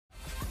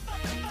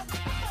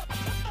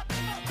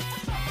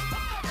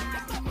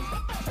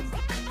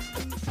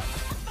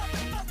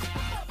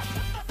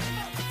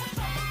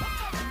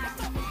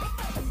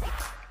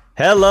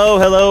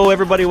Hello,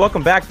 everybody.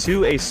 Welcome back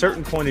to A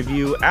Certain Point of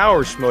View,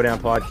 our Schmodown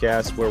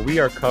podcast, where we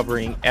are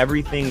covering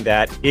everything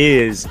that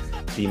is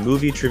the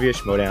movie trivia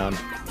Schmodown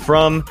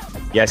from,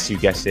 yes, you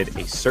guessed it,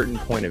 A Certain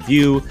Point of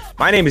View.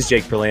 My name is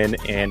Jake Berlin,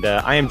 and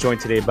I am joined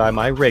today by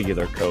my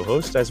regular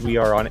co-host, as we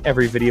are on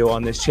every video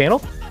on this channel,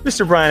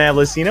 Mr. Brian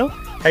Avellino.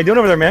 How you doing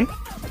over there, man?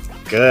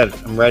 Good.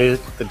 I'm ready.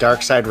 The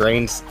dark side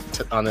reigns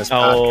on this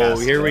podcast. Oh,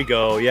 here we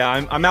go. Yeah,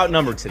 I'm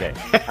outnumbered today.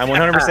 I'm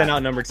 100%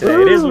 outnumbered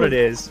today. It is what it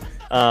is.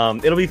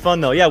 It'll be fun,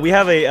 though. Yeah, we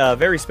have a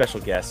very special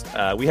guest.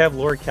 We have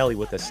Laura Kelly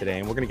with us today,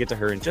 and we're going to get to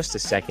her in just a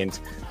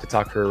second to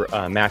talk her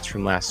match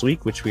from last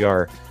week, which we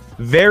are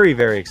very,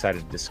 very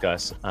excited to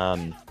discuss.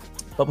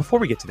 But before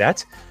we get to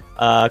that,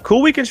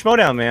 cool week in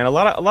Schmodown, man. A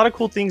lot of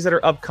cool things that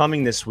are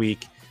upcoming this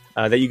week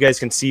that you guys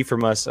can see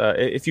from us.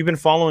 If you've been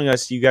following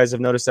us, you guys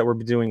have noticed that we're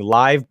doing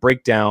live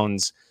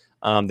breakdowns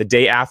the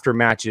day after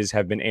matches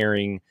have been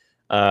airing.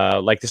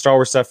 Like the Star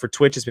Wars stuff for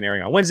Twitch has been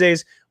airing on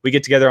Wednesdays. We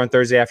get together on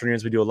Thursday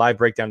afternoons. We do a live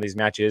breakdown of these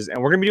matches,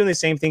 and we're going to be doing the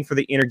same thing for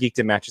the Inner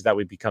Geekdom matches that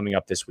would be coming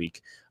up this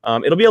week.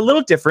 It'll be a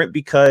little different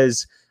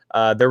because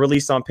they're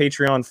released on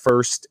Patreon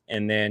first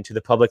and then to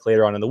the public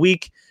later on in the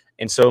week.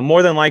 And so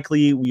more than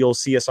likely, you'll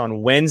see us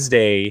on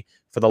Wednesday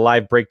for the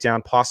live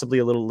breakdown, possibly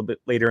a little bit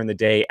later in the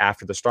day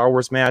after the Star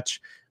Wars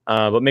match.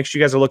 But make sure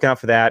you guys are looking out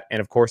for that.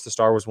 And of course, the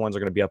Star Wars ones are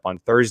going to be up on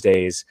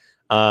Thursdays.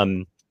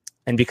 And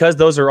because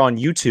those are on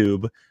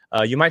YouTube,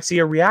 you might see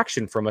a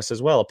reaction from us as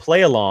well, a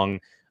play along,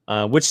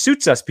 which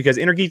suits us because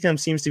Inner Geekdom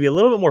seems to be a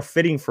little bit more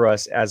fitting for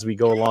us as we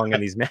go along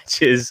in these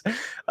matches.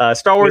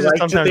 Star Wars is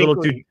sometimes a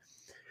little too.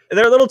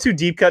 They're a little too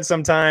deep cut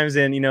sometimes,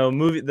 and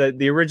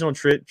the original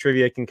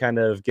trivia can kind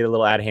of get a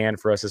little out of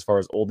hand for us as far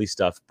as oldie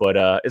stuff.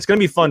 But it's going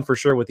to be fun for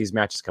sure with these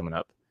matches coming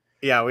up.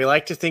 Yeah, we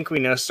like to think we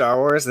know Star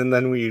Wars, and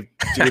then we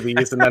do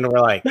these, and then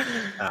we're like,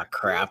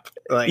 crap.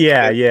 Like,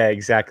 yeah,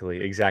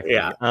 exactly.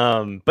 Yeah.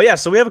 But yeah,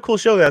 so we have a cool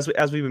show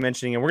as we've been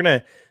mentioning, and we're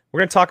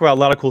gonna talk about a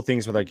lot of cool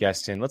things with our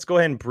guest. And let's go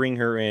ahead and bring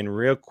her in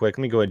real quick.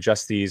 Let me go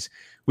adjust these.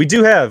 We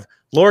do have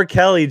Laura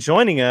Kelly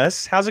joining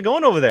us. How's it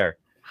going over there?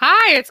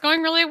 Hi, it's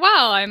going really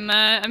well.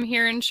 I'm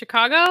here in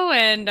Chicago,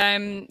 and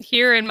I'm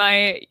here in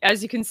my,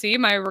 as you can see,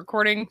 my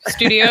recording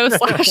studio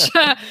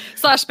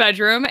slash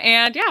bedroom.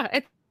 And yeah,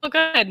 it's all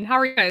good. How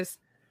are you guys?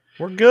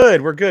 We're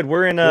good.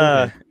 We're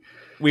in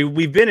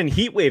we've been in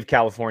heat wave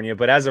California,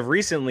 but as of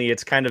recently,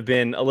 it's kind of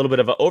been a little bit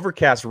of an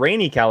overcast,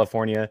 rainy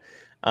California.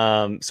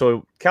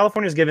 So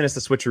California's given us the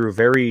switcheroo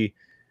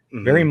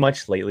very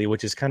much lately,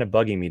 which is kind of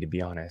bugging me, to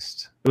be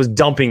honest. It was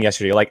dumping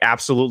yesterday, like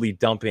absolutely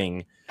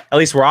dumping. At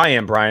least where I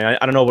am, Brian.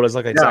 I don't know what it's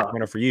like in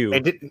Sacramento for you.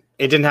 It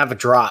didn't have a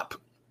drop,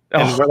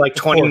 and we're like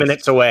 20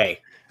 minutes away.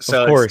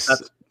 So of course,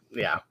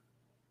 yeah.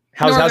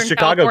 How's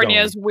Chicago California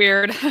going? Is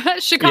weird.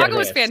 Chicago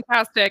is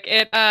fantastic.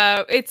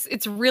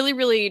 It's really,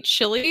 really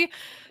chilly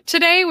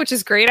today, which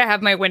is great. I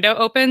have my window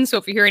open, so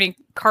if you hear any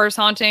cars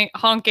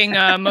honking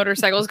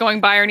motorcycles going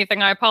by or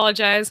anything, I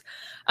apologize.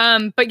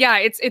 But yeah,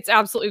 it's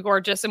absolutely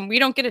gorgeous, and we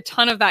don't get a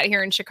ton of that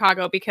here in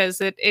Chicago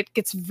because it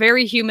gets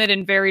very humid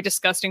and very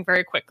disgusting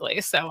very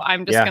quickly. So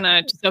I'm just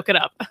gonna soak it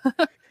up.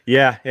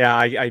 Yeah,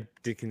 I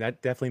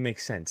that definitely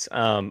makes sense.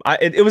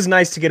 It was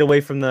nice to get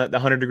away from the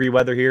 100-degree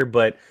weather here,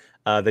 but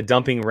the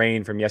dumping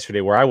rain from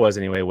yesterday, where I was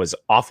anyway, was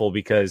awful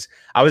because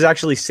I was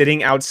actually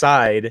sitting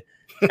outside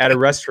at a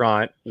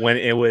restaurant when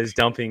it was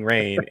dumping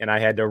rain, and I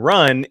had to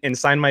run and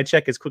sign my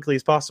check as quickly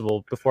as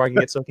possible before I can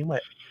get soaking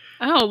wet.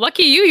 Oh,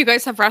 lucky you. You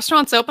guys have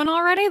restaurants open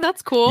already?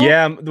 That's cool.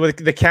 Yeah,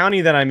 the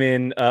county that I'm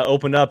in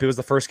opened up. It was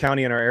the first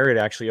county in our area to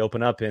actually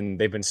open up, and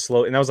they've been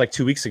slow. And that was like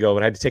 2 weeks ago,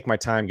 but I had to take my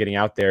time getting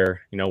out there,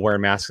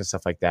 wearing masks and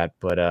stuff like that.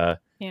 But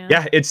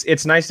yeah,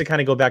 it's nice to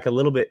kind of go back a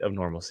little bit of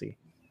normalcy.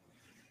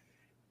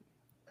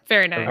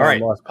 Very nice. All right,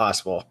 as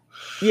possible.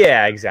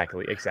 Yeah,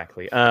 exactly.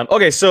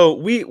 Okay, so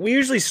we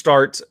usually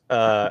start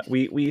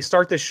we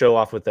start this show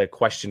off with a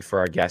question for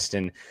our guest,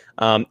 and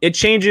it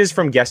changes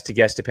from guest to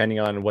guest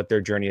depending on what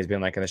their journey has been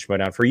like in the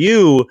Schmodown. For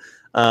you,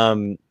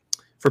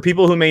 for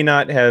people who may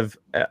not have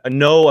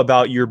know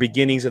about your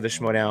beginnings of the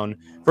Schmodown,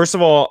 first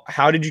of all,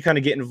 how did you kind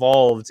of get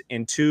involved?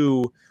 And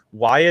two,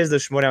 why is the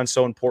Schmodown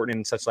so important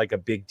and such like a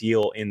big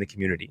deal in the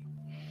community?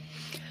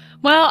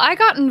 Well, I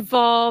got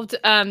involved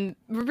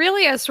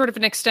really as sort of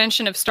an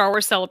extension of Star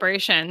Wars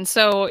Celebration.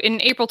 So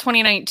in April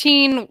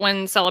 2019,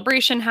 when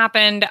Celebration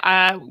happened,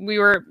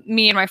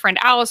 me and my friend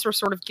Alice were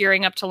sort of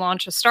gearing up to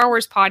launch a Star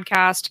Wars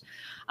podcast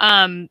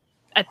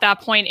at that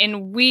point.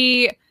 And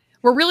we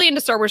were really into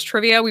Star Wars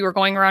trivia. We were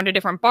going around to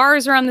different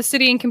bars around the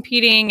city and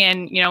competing.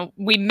 And,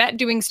 we met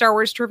doing Star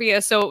Wars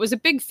trivia. So it was a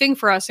big thing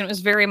for us. And it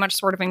was very much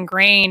sort of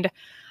ingrained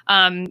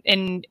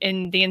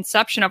in the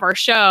inception of our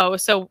show.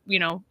 So,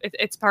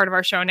 it's part of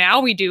our show now.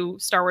 We do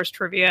Star Wars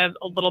trivia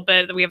a little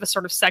bit. We have a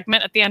sort of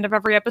segment at the end of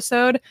every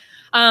episode.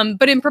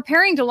 But in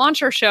preparing to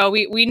launch our show,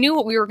 we knew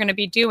what we were going to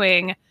be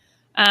doing.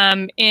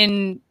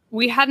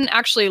 We hadn't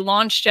actually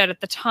launched yet at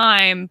the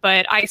time,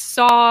 but I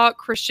saw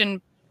Christian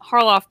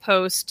Harloff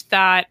post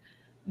that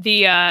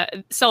the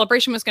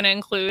celebration was going to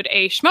include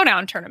a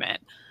Schmodown tournament.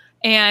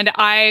 And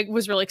I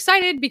was really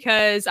excited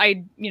because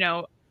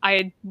I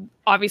had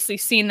obviously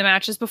seen the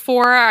matches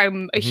before.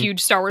 I'm a huge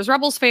Star Wars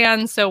Rebels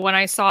fan, so when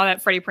I saw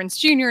that Freddie Prinze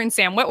Jr. and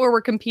Sam Witwer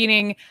were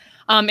competing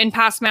in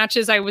past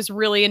matches, I was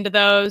really into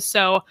those.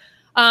 So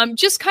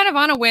just kind of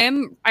on a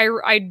whim,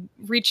 I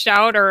reached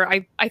out, or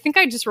I think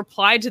I just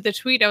replied to the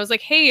tweet. I was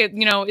like, hey,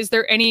 is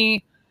there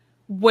any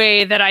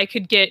way that I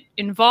could get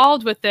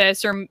involved with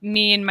this, or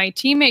me and my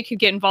teammate could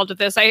get involved with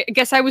this? I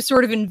guess I was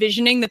sort of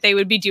envisioning that they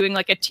would be doing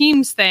like a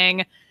teams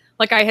thing,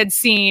 like I had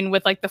seen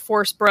with like the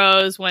Force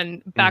Bros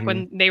when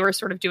they were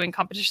sort of doing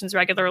competitions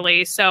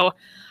regularly. So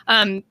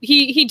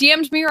he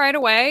DM'd me right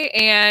away,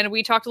 and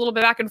we talked a little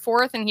bit back and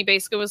forth, and he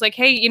basically was like,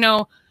 hey,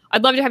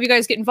 I'd love to have you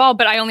guys get involved,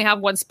 but I only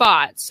have one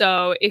spot.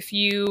 So if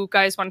you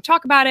guys want to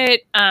talk about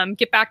it,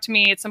 get back to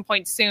me at some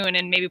point soon,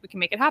 and maybe we can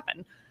make it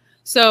happen.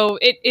 So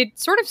it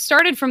sort of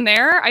started from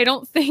there. I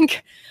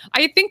think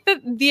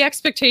that the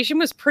expectation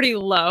was pretty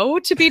low,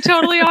 to be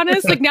totally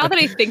honest. Like, now that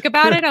I think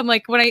about it, I'm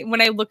like,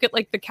 when I look at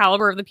like the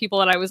caliber of the people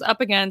that I was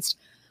up against,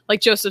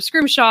 like Joseph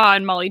Scrimshaw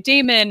and Molly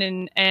Damon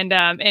and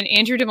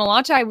Andrew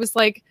DiMolanta, I was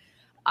like,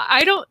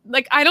 I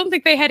don't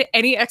think they had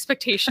any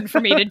expectation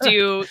for me to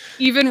do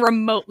even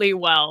remotely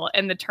well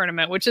in the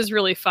tournament, which is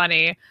really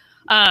funny.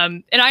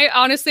 And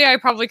I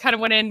probably kind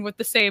of went in with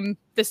the same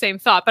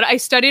thought, but I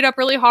studied up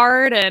really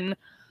hard and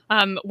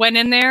went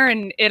in there,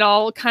 and it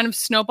all kind of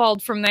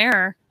snowballed from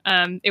there.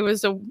 It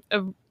was a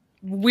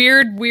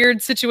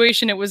weird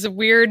situation. It was a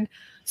weird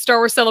Star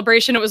Wars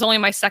celebration. It was only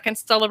my second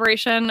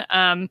celebration,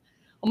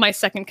 my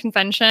second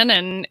convention,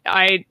 and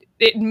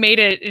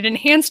it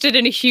enhanced it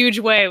in a huge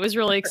way. It was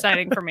really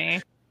exciting for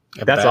me.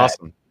 That's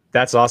awesome.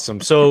 That's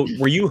awesome. So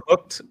were you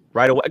hooked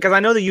right away? Because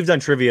I know that you've done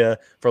trivia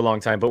for a long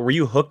time, but were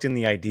you hooked in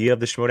the idea of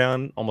the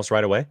Schmodown almost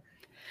right away?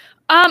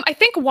 I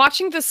think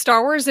watching the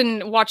Star Wars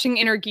and watching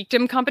Inner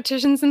Geekdom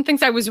competitions and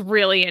things I was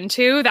really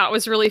into. That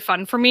was really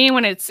fun for me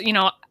when it's,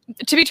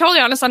 to be totally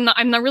honest,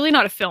 I'm really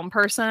not a film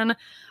person.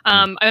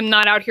 I'm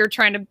not out here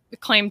trying to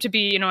claim to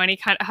be,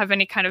 have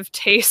any kind of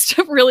taste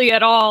really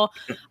at all.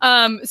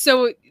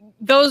 So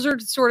those are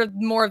sort of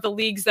more of the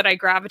leagues that I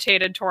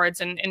gravitated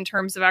towards in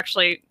terms of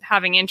actually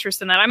having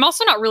interest in that. I'm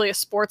also not really a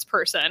sports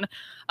person,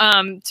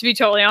 to be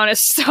totally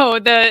honest. So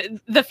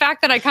the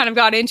fact that I kind of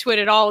got into it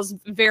at all is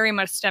very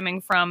much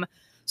stemming from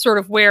sort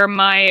of where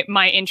my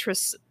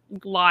interests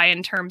lie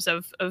in terms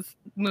of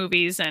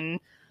movies and,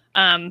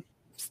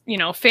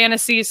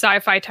 fantasy,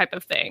 sci-fi type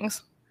of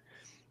things.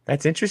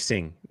 That's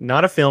interesting.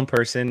 Not a film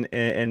person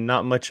and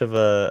not much of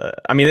a...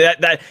 I mean,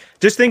 that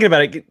just thinking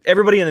about it,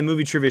 everybody in the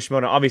Movie Trivia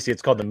Schmodown, obviously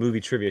it's called the Movie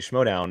Trivia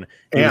Schmodown,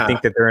 and you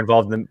think that they're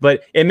involved in them,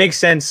 but it makes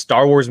sense.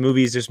 Star Wars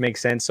movies just make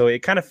sense, so it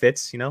kind of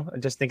fits,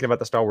 just thinking about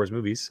the Star Wars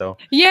movies, so...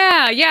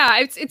 Yeah.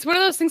 It's one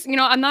of those things,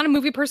 I'm not a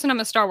movie person, I'm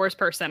a Star Wars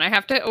person. I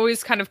have to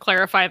always kind of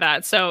clarify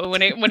that. So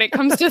when it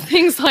comes to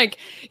things like,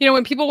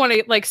 when people want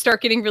to like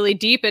start getting really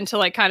deep into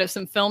like kind of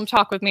some film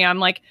talk with me, I'm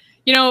like,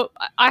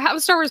 I have a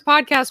Star Wars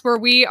podcast where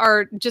we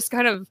are just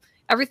kind of,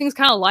 everything's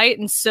kind of light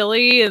and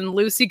silly and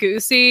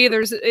loosey-goosey.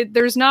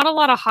 There's not a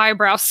lot of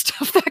highbrow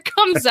stuff that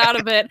comes out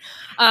of it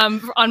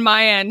on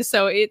my end.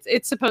 So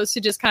it's supposed to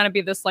just kind of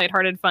be this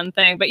lighthearted, fun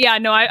thing. But yeah,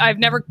 no, I've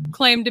never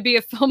claimed to be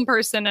a film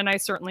person, and I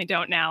certainly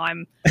don't now.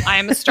 I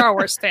am a Star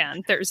Wars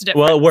fan. There's a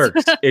difference. Well, it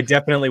works. It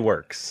definitely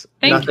works.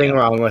 Nothing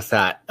wrong with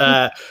that.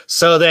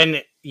 So then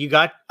you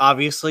got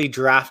obviously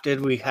drafted.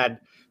 We had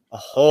a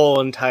whole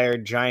entire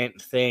giant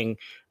thing.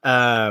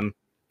 And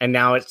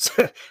now it's,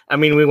 I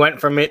mean, we went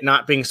from it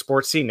not being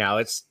sportsy. Now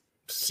it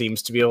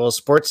seems to be a little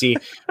sportsy,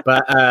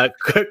 but,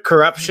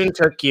 Corruption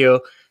took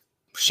you,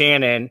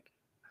 Shannon,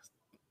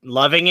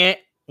 loving it,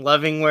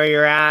 loving where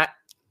you're at,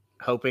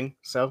 hoping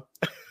so.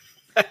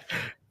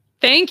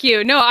 Thank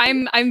you. No,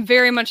 I'm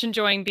very much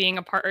enjoying being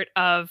a part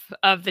of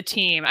the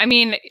team. I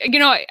mean,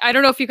 I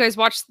don't know if you guys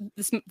watched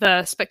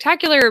the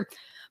Spectacular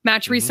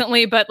match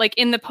recently, but like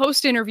in the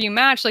post-interview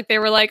match, like they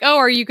were like, oh,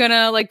 are you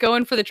gonna like go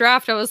in for the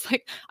draft? I was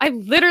like, I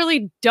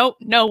literally don't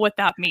know what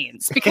that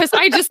means, because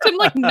I just am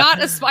like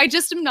not a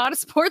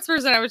sports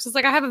person. I was just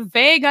like, I have a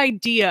vague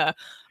idea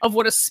of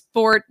what a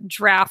sport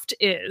draft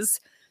is,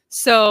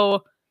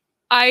 so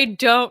I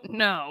don't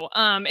know.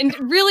 And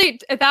really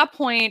at that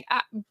point,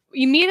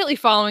 immediately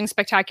following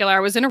Spectacular,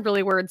 I was in a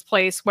really weird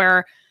place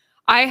where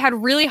I had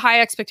really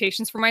high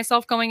expectations for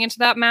myself going into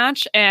that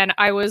match, and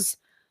I was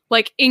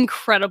like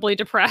incredibly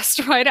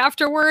depressed right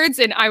afterwards.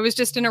 And I was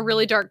just in a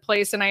really dark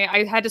place, and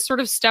I had to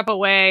sort of step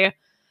away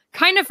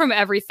kind of from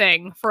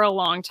everything for a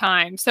long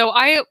time. So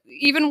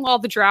even while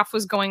the draft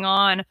was going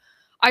on,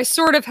 I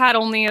sort of had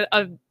only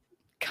a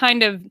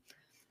kind of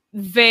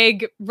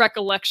vague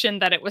recollection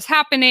that it was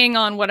happening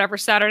on whatever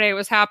Saturday it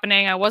was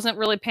happening. I wasn't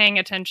really paying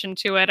attention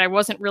to it. I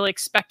wasn't really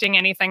expecting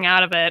anything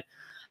out of it.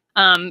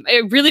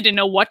 I really didn't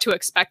know what to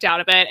expect out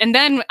of it. And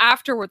then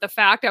afterward, the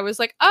fact, I was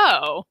like,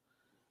 oh,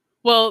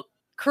 well,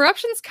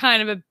 Corruption's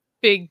kind of a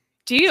big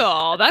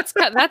deal. That's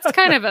kind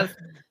of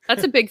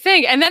that's a big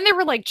thing. And then there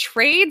were like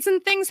trades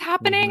and things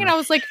happening, and I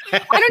was like, I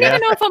don't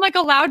even know if I'm like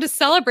allowed to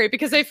celebrate,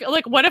 because I feel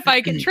like, what if I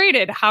get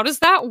traded? How does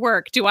that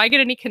work? Do I get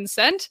any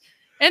consent?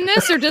 in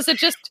this, or does it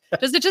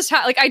just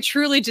have like I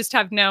truly just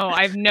have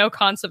I have no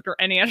concept or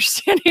any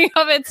understanding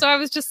of it. So I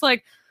was just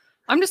like,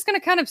 I'm just gonna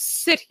kind of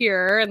sit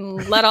here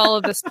and let all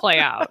of this play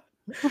out.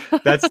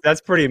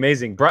 That's pretty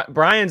amazing.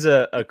 Brian's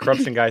a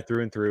corruption guy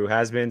through and through.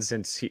 Has been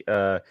since he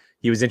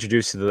was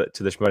introduced to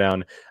the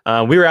Schmodown.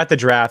 We were at the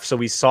draft, so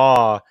we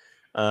saw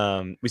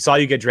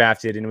you get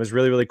drafted, and it was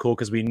really, really cool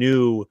because we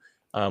knew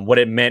what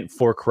it meant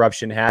for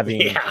corruption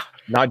having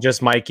not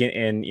just Mike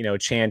and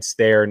Chance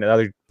there and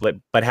other,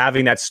 but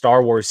having that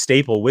Star Wars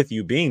staple with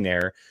you being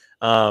there.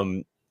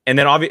 And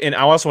then and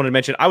I also wanted to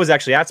mention I was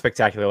actually at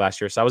Spectacular last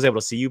year, so I was able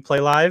to see you play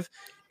live.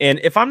 And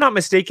if I'm not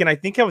mistaken, I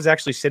think I was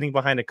actually sitting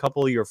behind a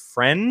couple of your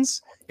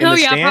friends in the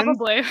stand.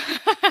 Probably.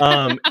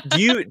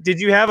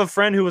 Did you have a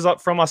friend who was up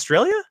from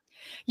Australia?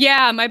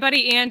 Yeah, my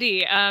buddy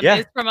Andy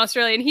is from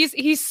Australia, and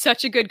he's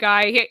such a good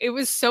guy. It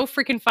was so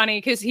freaking funny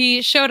because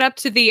he showed up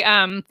to the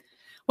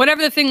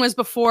whatever the thing was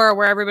before,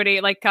 where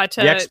everybody like got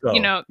to the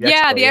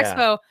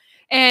expo,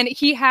 and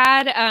he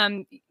had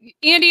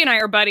Andy and I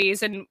are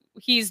buddies, and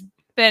he's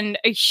been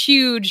a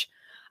huge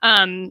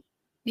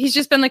he's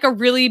just been like a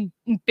really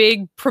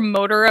big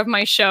promoter of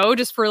my show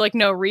just for like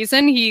no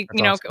reason.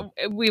 That's awesome.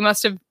 We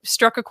must have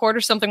struck a chord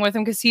or something with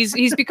him because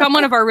he's become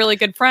one of our really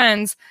good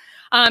friends.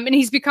 And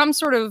he's become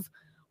sort of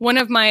one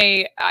of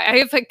I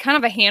have like kind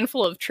of a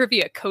handful of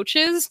trivia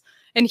coaches,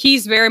 and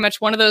he's very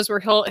much one of those where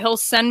he'll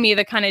send me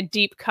the kind of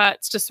deep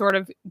cuts to sort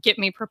of get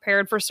me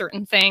prepared for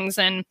certain things.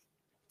 And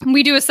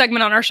we do a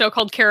segment on our show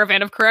called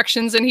Caravan of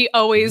Corrections, and he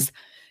always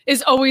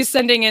is always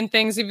sending in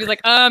things. He'd be like,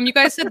 you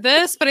guys said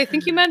this, but I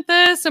think you meant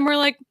this. And we're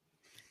like,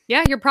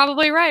 yeah, you're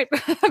probably right.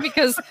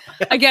 Because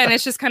again,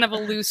 it's just kind of a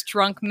loose,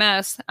 drunk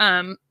mess,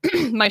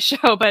 my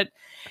show. But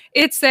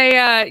it's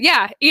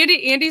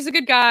Andy's a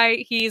good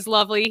guy. He's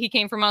lovely. He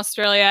came from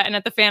Australia. And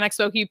at the Fan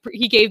Expo,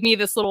 he gave me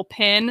this little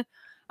pin,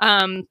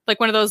 like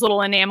one of those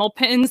little enamel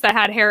pins that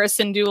had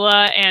Harrison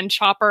Dula and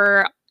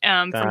Chopper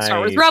from Star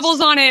Wars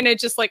Rebels on it. And it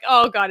just like,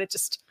 oh God,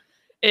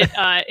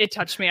 it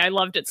touched me. I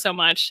loved it so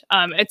much.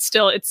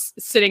 It's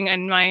sitting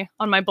on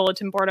my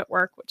bulletin board at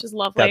work, which is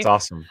lovely. That's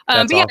awesome.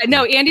 Awesome.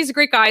 No, Andy's a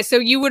great guy. So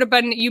you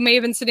may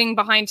have been sitting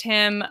behind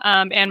him.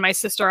 And my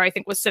sister, I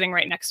think, was sitting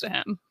right next to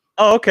him.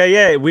 Oh, okay.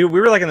 Yeah. We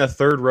were like in the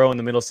third row in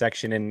the middle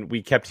section, and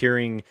we kept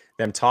hearing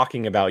them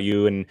talking about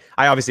you. And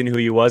I obviously knew who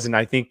you was. And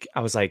I think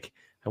I was like,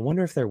 I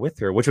wonder if they're with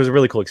her, which was a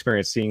really cool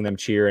experience seeing them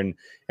cheer and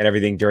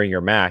everything during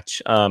your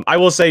match. I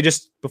will say,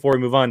 just before we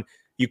move on,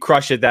 you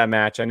crushed it that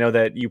match. I know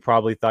that you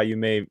probably thought you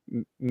may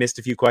missed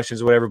a few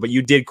questions or whatever, but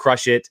you did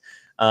crush it.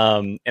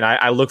 And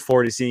I look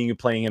forward to seeing you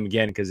playing him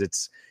again, because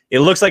it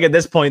looks like at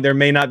this point there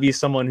may not be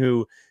someone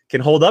who can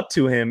hold up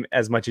to him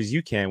as much as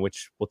you can,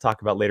 which we'll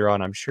talk about later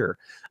on, I'm sure.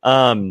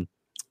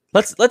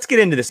 Let's get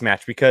into this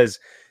match, because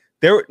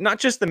not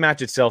just the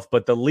match itself,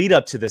 but the lead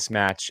up to this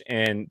match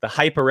and the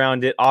hype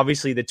around it.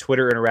 Obviously, the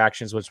Twitter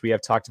interactions, which we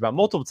have talked about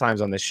multiple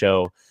times on this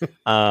show.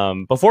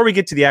 Before we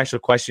get to the actual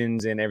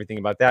questions and everything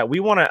about that, we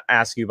want to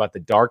ask you about the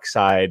dark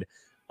side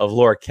of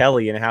Laura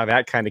Kelly and how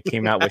that kind of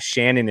came out with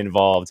Shannon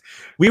involved.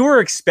 We were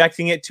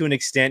expecting it to an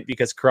extent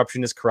because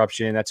corruption is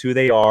corruption. That's who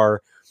they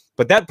are.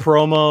 But that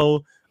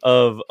promo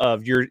of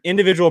your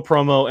individual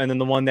promo, and then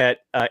the one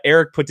that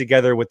Eric put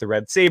together with the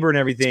red saber and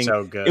everything,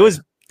 so good. It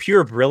was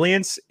pure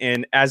brilliance.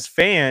 And as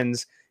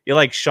fans, it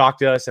like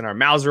shocked us, and our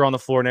mouths are on the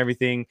floor and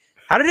everything.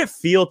 How did it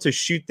feel to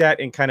shoot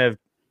that and kind of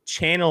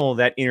channel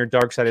that inner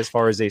dark side as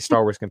far as a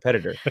Star Wars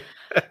competitor?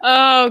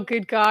 Oh,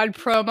 good God,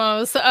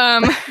 promos.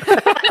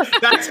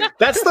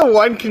 That's the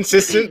one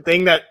consistent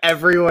thing that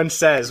everyone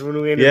says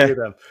when we interview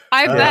them.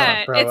 I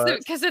bet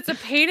it's because it's a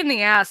pain in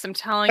the ass. I'm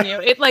telling you.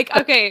 It like,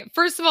 okay,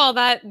 first of all,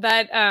 that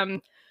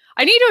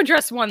I need to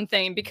address one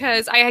thing,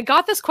 because I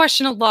got this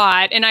question a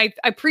lot, and I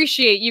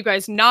appreciate you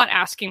guys not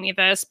asking me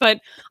this, but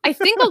I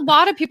think a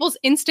lot of people's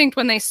instinct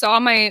when they saw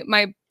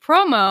my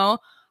promo,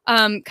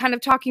 kind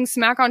of talking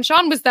smack on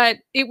Sean, was that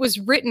it was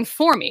written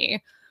for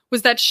me.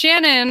 Was that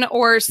Shannon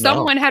or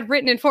someone had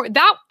written it for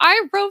that?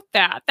 I wrote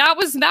that. That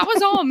was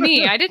all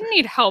me. I didn't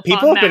need help.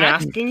 People have been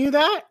asking you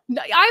that?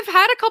 I've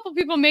had a couple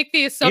people make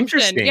the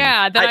assumption.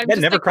 Yeah, that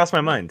never crossed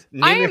my mind.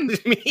 I am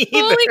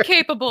fully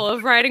capable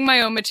of writing my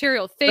own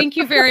material. Thank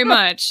you very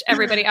much,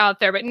 everybody out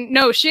there. But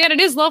no, Shannon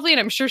is lovely, and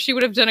I'm sure she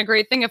would have done a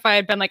great thing if I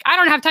had been like, I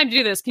don't have time to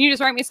do this. Can you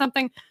just write me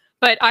something?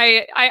 But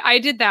I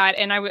did that,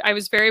 and I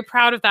was very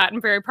proud of that,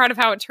 and very proud of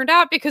how it turned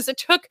out, because it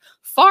took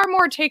far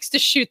more takes to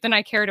shoot than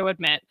I care to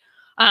admit.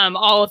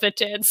 All of it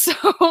did.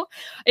 So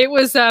it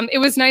was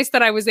nice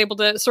that I was able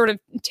to sort of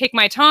take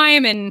my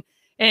time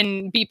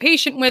and be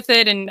patient with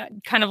it,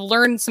 and kind of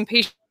learn some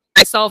patience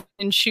myself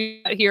and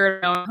shoot here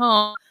at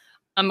home.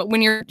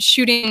 When you're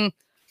shooting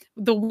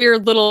the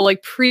weird little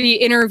like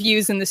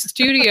pre-interviews in the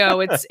studio,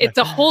 it's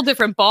a whole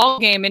different ball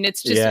game, and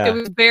it's just it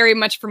was very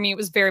much for me. It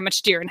was very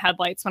much deer in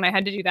headlights when I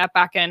had to do that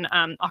back in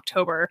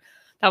October.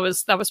 That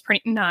was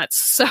pretty nuts.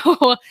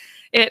 So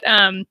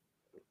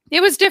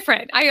it was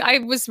different. I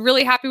was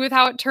really happy with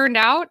how it turned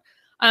out.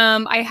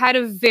 I had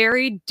a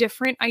very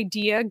different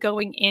idea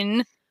going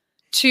in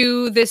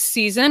to this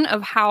season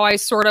of how I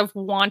sort of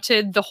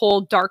wanted the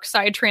whole dark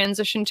side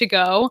transition to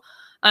go.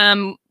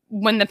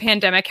 When the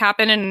pandemic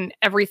happened and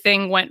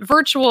everything went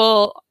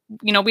virtual,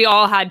 you know, we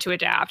all had to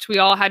adapt. We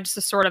all had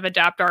to sort of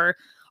adapt our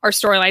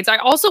storylines. I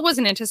also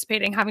wasn't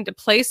anticipating having to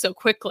play so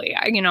quickly.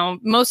 You know,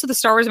 most of the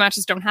Star Wars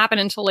matches don't happen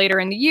until later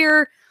in the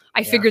year.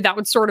 I figured that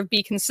would sort of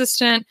be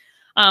consistent.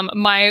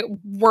 My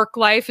work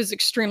life is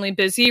extremely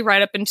busy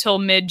right up until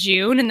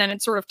mid-June, and then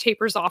it sort of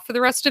tapers off for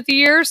the rest of the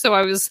year.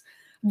 So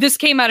this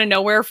came out of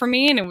nowhere for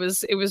me, and it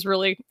was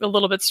really a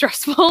little bit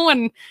stressful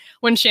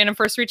when Shannon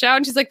first reached out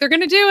and she's like, they're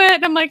going to do it.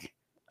 And I'm like,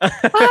 okay.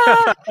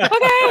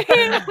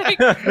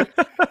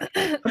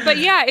 But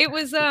yeah, it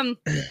was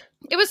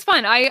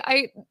fun.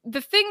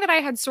 The thing that I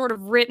had sort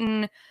of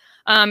written,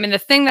 and the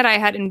thing that I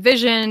had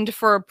envisioned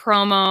for a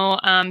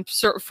promo,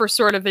 for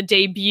sort of the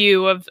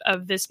debut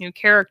of this new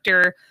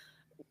character,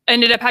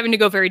 ended up having to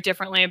go very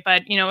differently.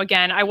 But, you know,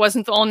 again, I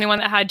wasn't the only one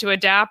that had to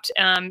adapt,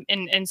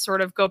 and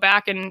sort of go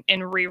back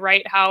and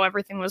rewrite how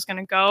everything was going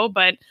to go.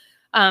 But,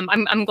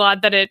 I'm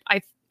glad that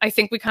I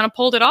think we kind of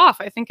pulled it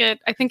off. I think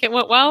it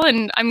went well,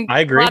 and I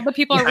agree. Glad that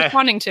people are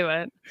responding to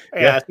it.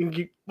 Yeah, I think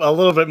you a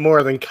little bit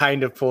more than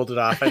kind of pulled it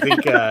off. I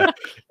think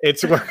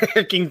it's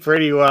working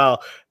pretty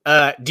well.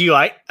 Do you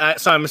like?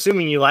 So I'm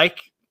assuming you like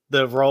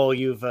the role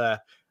you've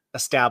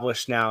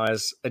established now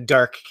as a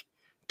dark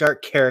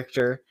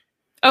character.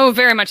 Oh,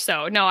 very much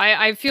so. No,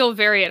 I feel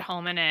very at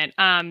home in it.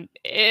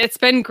 It's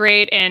been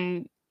great,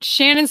 and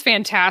Shannon's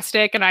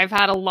fantastic, and I've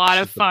had a lot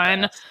of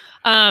fun.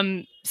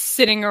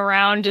 Sitting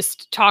around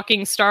just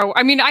talking Star Wars.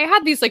 I mean, I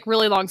had these like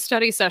really long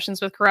study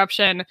sessions with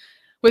Corruption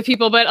with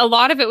people, but a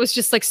lot of it was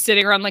just like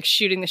sitting around like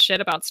shooting the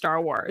shit about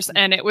Star Wars,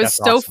 and it was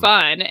so awesome.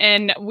 Fun,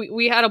 and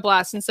we had a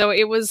blast. And so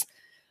it was,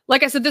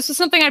 like I said, this was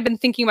something I'd been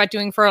thinking about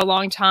doing for a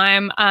long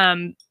time.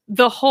 I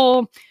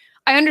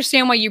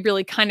understand why you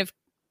really kind of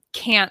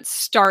can't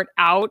start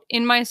out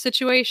in my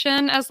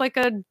situation as like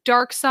a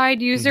dark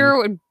side user.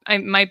 Mm-hmm.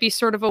 It might be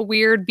sort of a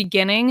weird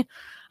beginning.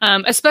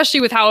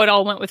 Especially with how it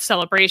all went with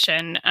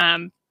Celebration,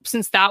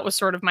 since that was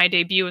sort of my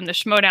debut in the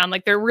Schmodown.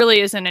 Like, there really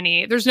isn't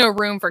there's no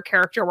room for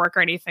character work or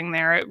anything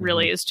there. It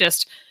really is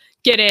just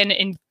get in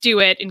and do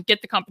it and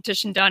get the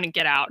competition done and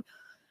get out.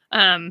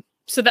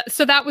 So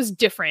that was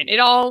different. It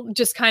all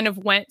just kind of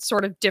went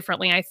sort of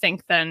differently, I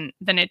think, than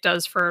it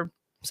does for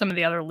some of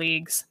the other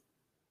leagues.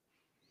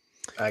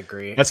 I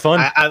agree. That's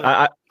fun.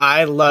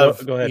 I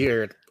love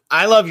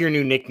I love your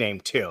new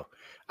nickname too.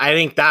 I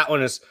think that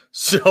one is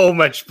so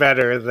much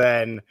better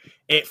than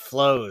it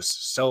flows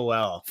so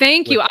well.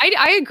 Thank you.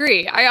 I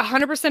agree. I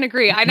 100%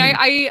 agree. And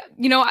I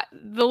you know,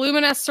 the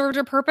Luminous served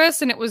a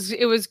purpose, and it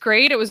was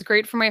great. It was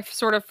great for my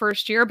sort of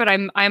first year, but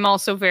I'm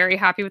also very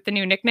happy with the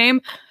new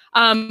nickname.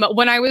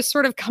 When I was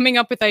sort of coming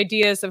up with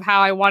ideas of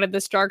how I wanted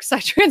this dark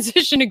side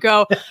transition to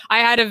go, I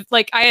had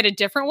a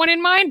different one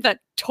in mind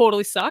that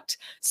totally sucked.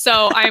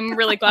 So I'm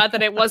really glad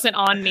that it wasn't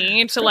on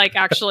me to like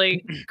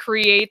actually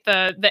create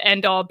the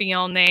end all be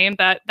all name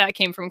that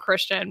came from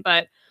Christian.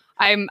 But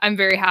I'm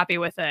very happy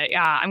with it.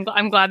 Yeah,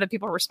 I'm glad that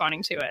people are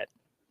responding to it.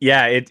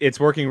 Yeah, it's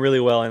working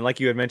really well. And like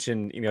you had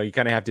mentioned, you know, you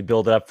kind of have to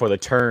build it up for the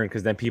turn,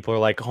 because then people are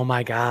like, oh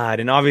my God.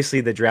 And obviously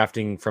the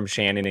drafting from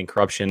Shannon and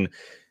Corruption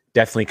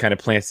definitely kind of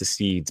plants the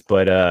seeds,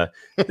 but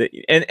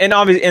and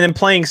obviously, and then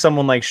playing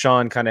someone like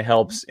Sean kind of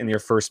helps in your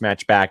first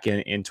match back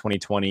in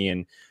 2020,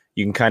 and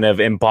you can kind of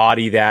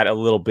embody that a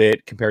little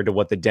bit compared to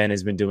what the Den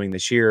has been doing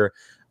this year.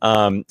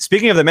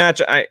 Speaking of the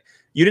match,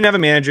 you didn't have a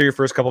manager your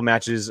first couple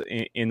matches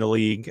in the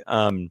league.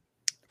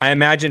 I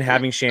imagine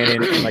having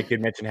Shannon, and like you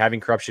had mentioned, having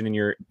Corruption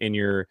in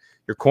your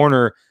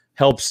corner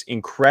helps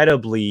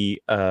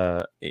incredibly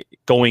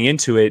going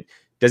into it.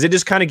 Does it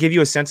just kind of give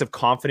you a sense of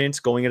confidence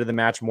going into the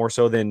match more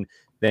so than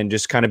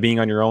just kind of being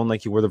on your own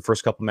like you were the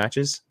first couple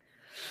matches?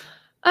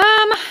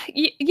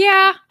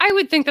 Yeah, I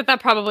would think that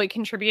probably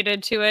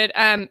contributed to it.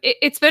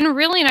 It's been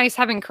really nice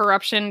having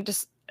Corruption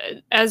just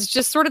as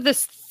just sort of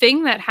this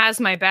thing that has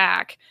my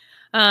back.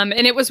 And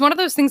it was one of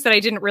those things that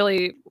I didn't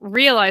really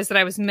realize that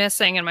I was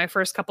missing in my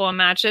first couple of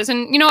matches.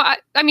 And, you know,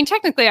 I mean,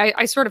 technically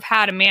I sort of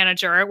had a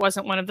manager. It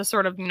wasn't one of the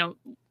sort of, you know,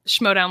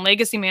 Schmodown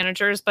legacy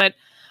managers, but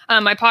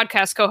my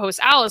podcast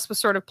co-host Alice was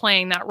sort of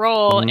playing that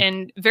role,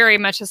 and very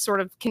much has sort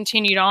of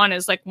continued on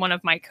as like one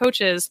of my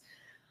coaches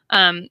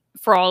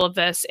for all of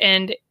this.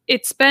 And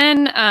it's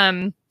been,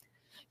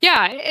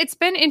 it's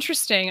been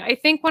interesting. I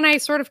think when I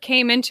sort of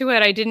came into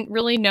it, I didn't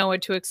really know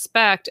what to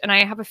expect. And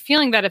I have a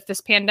feeling that if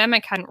this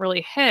pandemic hadn't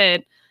really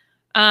hit,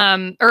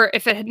 or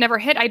if it had never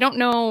hit, I don't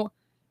know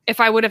if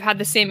I would have had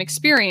the same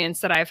experience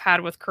that I've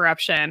had with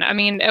Corruption. I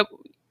mean,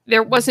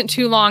 there wasn't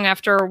too long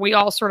after we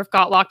all sort of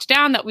got locked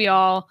down that we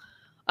all,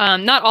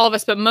 not all of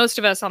us, but most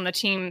of us on the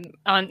team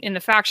in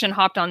the faction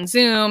hopped on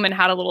Zoom and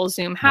had a little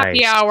Zoom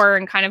happy hour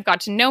and kind of got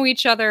to know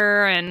each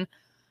other. And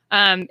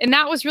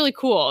that was really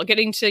cool,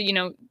 getting to, you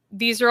know,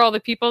 these are all the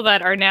people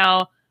that are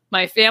now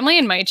my family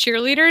and my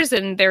cheerleaders,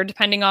 and they're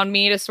depending on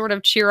me to sort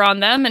of cheer on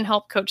them and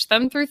help coach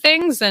them through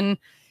things. And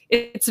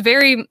it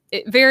very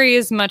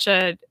is much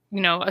a,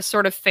 you know, a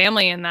sort of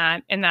family in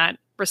that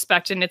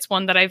respect. And it's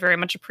one that I very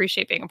much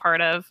appreciate being a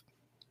part of.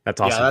 That's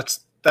awesome. Yeah,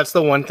 that's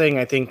the one thing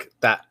I think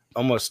that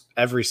almost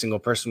every single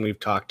person we've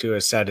talked to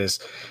has said is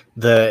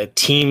the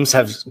teams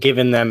have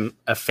given them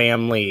a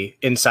family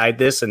inside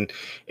this, and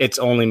it's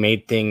only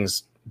made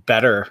things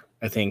better,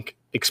 I think,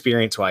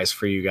 experience-wise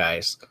for you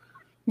guys.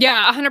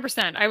 Yeah,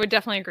 100%. I would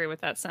definitely agree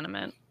with that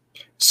sentiment.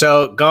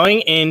 So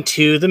going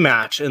into the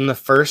match in the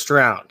first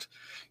round,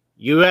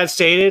 you had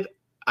stated,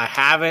 I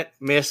haven't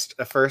missed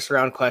a first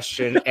round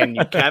question, and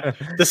you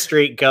kept the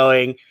streak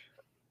going.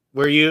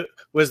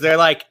 Was there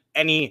like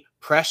any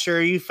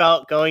pressure you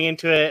felt going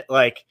into it?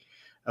 Like,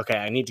 okay,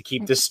 I need to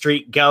keep this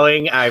streak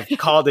going. I've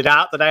called it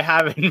out that I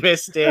haven't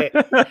missed it.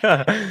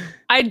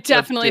 I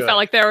definitely felt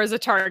like there was a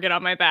target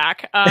on my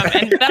back,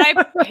 and that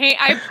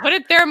I put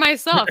it there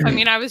myself. I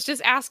mean, I was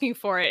just asking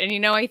for it,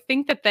 and I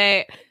think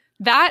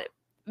that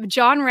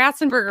John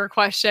Ratzenberger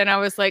question, I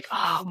was like,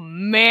 oh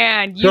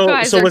man, you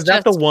guys. So was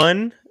that the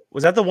one?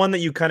 Was that the one that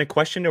you kind of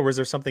questioned, or was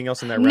there something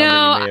else in that round? No,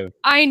 that you may have...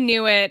 I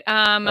knew it.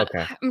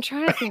 Okay. I'm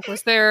trying to think.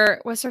 Was there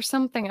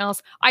something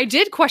else? I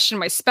did question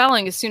my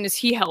spelling as soon as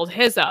he held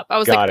his up. I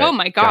was oh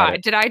my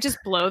God, did I just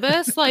blow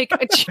this? Like,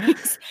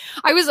 jeez.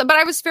 I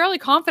was fairly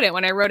confident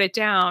when I wrote it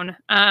down.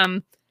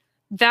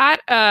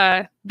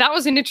 That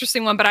was an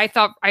interesting one, but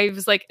I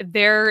was like,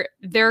 they're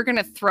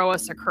gonna throw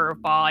us a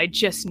curveball. I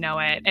just know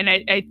it, and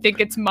I think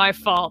it's my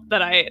fault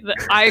that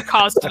I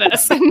caused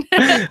this. And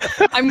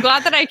I'm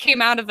glad that I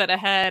came out of it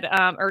ahead,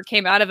 or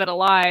came out of it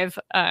alive.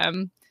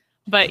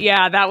 But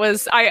yeah, that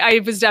was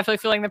I was definitely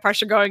feeling the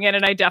pressure going in,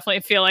 and I definitely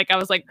feel like I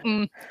was like,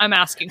 I'm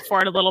asking for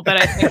it a little bit.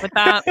 I think with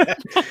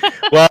that.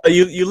 Well,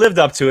 you lived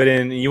up to it,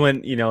 and you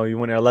went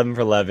 11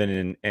 for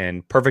 11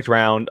 and perfect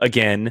round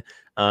again.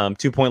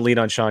 2-point lead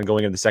on Sean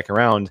going into the second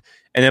round.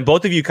 And then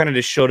both of you kind of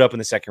just showed up in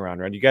the second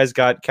round, right? You guys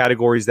got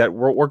categories that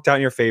worked out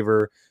in your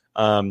favor.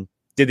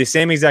 Did the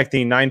same exact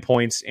thing, 9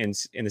 points in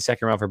the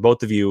second round for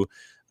both of you.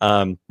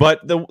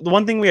 But the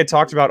one thing we had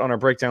talked about on our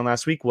breakdown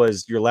last week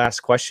was your last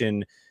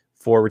question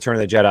for Return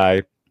of the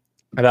Jedi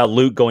about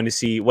Luke going to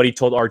see what he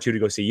told R2 to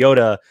go see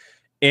Yoda.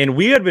 And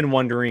we had been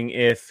wondering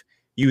if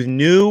you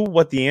knew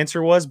what the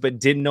answer was, but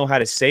didn't know how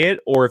to say it,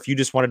 or if you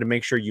just wanted to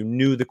make sure you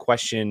knew the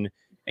question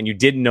and you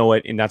didn't know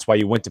it, and that's why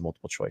you went to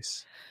multiple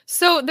choice.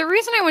 So the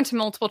reason I went to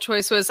multiple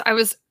choice was I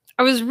was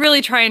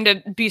really trying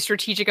to be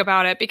strategic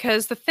about it,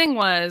 because the thing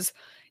is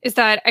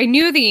that I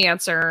knew the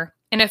answer,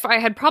 and if I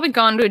had probably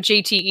gone to a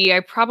JTE, I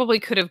probably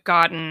could have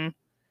gotten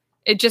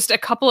it just a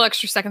couple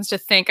extra seconds to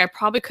think. I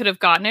probably could have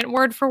gotten it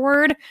word for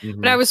word,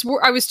 but I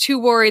was too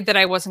worried that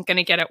I wasn't going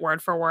to get it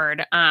word for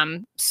word.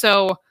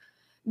 So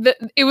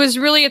it was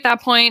really at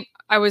that point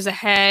I was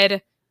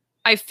ahead.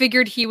 I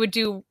figured he would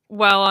do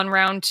well on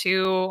round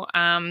 2.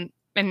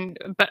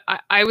 But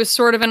I was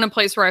sort of in a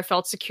place where I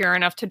felt secure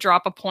enough to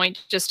drop a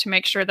point just to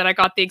make sure that I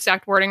got the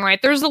exact wording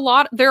right. There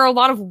are a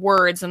lot of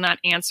words in that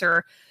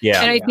answer.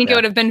 Yeah. And I think it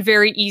would have been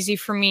very easy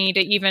for me to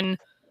even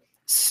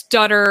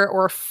stutter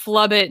or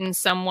flub it in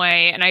some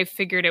way. And I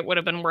figured it would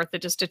have been worth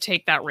it just to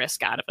take that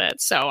risk out of it.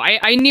 So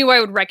I knew I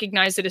would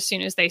recognize it as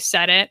soon as they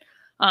said it.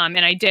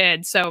 And I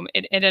did. So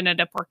it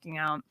ended up working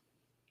out.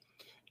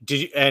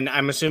 Did you, and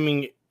I'm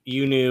assuming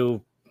you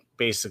knew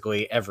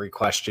basically every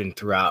question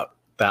throughout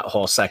that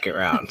whole second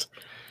round.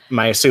 Am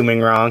I assuming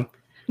wrong?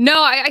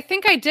 No, I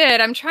think I did.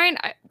 I'm trying.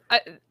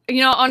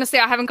 Honestly,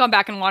 I haven't gone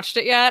back and watched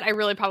it yet. I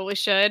really probably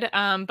should.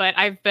 But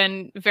I've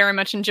been very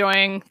much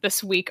enjoying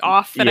this week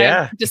off that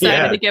I've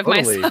decided to give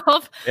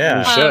myself. Yeah,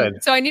 you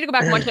should. So I need to go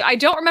back and watch it. I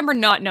don't remember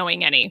not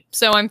knowing any,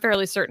 so I'm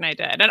fairly certain I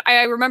did. And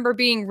I remember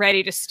being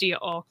ready to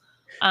steal.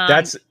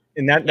 That's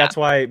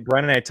why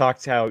Brian and I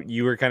talked how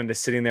you were kind of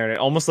just sitting there, and it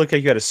almost looked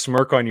like you had a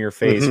smirk on your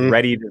face,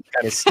 ready to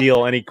kind of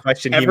steal any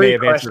question he may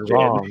have answered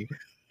wrong.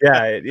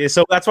 Yeah,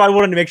 so that's why I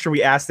wanted to make sure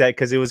we asked that,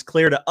 because it was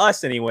clear to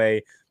us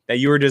anyway that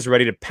you were just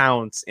ready to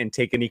pounce and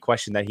take any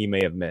question that he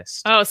may have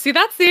missed. Oh, see,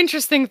 that's the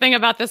interesting thing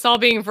about this all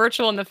being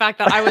virtual, and the fact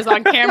that I was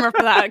on camera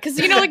for that, because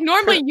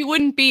normally you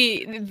wouldn't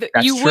be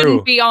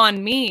wouldn't be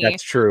on me.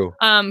 That's true.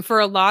 For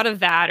a lot of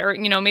that, or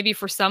maybe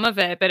for some of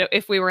it, but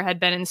if we had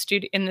been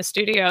in the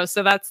studio,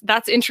 so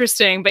that's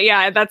interesting. But yeah,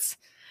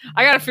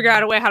 I got to figure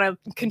out a way how to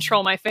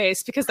control my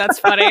face, because that's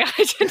funny.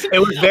 It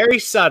was very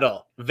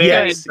subtle.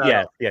 Very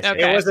subtle. Yes.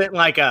 Okay. It wasn't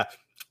like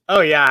oh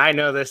yeah, I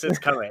know this is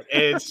coming.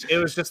 It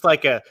was just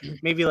like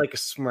maybe like a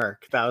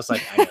smirk. That was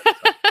like,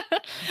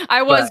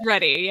 I was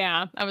ready.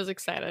 Yeah, I was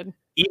excited.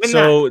 Even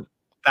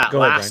that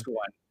last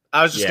one.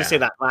 I was just gonna say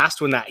that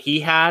last one that he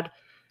had.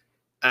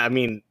 I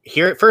mean,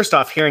 first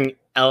off, hearing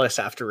Ellis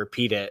have to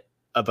repeat it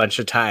a bunch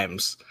of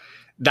times.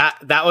 That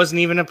wasn't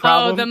even a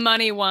problem. Oh, the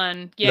money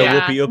one.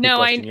 Yeah. The whoopee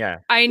question,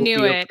 I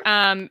knew it.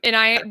 And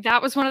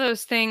that was one of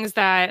those things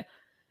that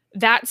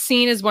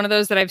scene is one of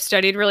those that I've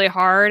studied really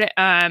hard,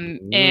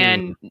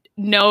 and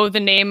know the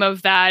name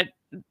of that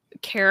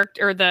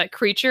character, or the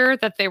creature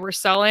that they were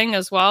selling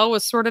as well,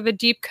 was sort of a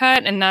deep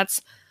cut. And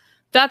that's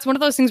one of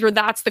those things where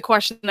that's the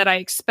question that I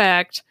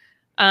expect.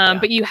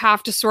 But you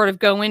have to sort of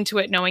go into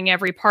it knowing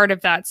every part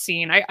of that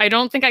scene. I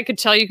don't think I could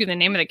tell you who the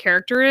name of the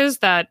character is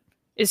that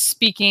is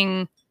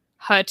speaking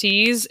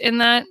Huttese in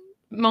that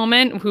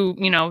moment, who,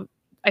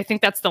 I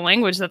think that's the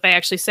language that they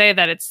actually say,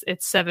 that it's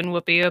 7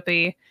 whoopee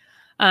whoopee.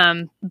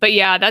 But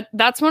yeah,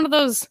 that's one of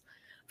those,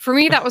 for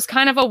me, that was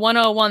kind of a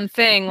 101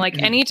 thing.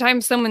 Like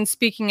anytime someone's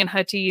speaking in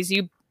Huttese,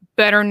 you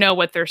better know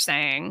what they're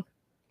saying.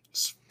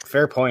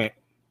 Fair point.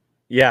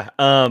 Yeah.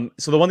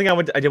 So the one thing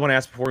I did want to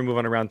ask before we move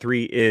on to round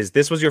 3 is,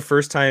 this was your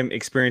first time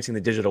experiencing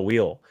the digital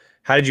wheel.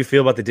 How did you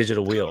feel about the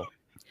digital wheel?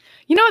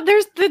 You know,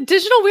 there's the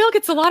digital wheel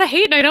gets a lot of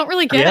hate, and I don't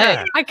really get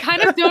it. I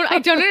kind of don't. I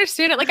don't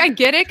understand it. Like, I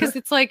get it because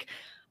it's like,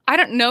 I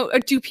don't know.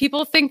 Do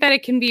people think that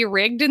it can be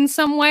rigged in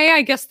some way?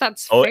 I guess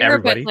that's fair.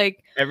 Everybody. But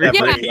like,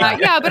 Everybody.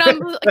 yeah. But I'm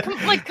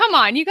like, come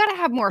on, you got to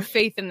have more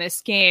faith in this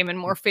game and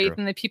more faith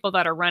in the people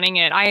that are running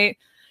it.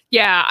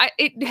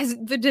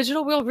 The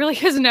digital wheel really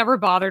has never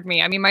bothered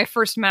me. I mean, my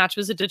first match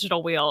was a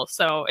digital wheel,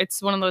 so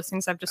it's one of those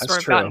things I've just sort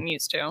of gotten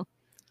used to.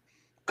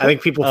 I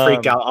think people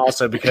freaked out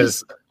also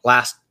because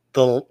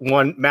the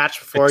one match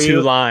before the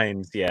 2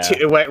 lines,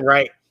 it went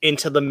right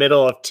into the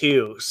middle of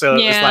 2, so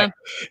it was like,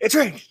 it's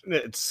rigged.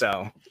 It's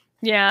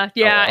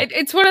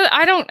one of the,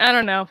 I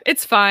don't know.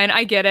 It's fine.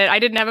 I get it. I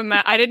didn't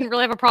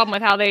really have a problem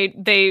with how they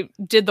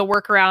did the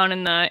workaround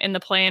in the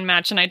play-in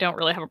match, and I don't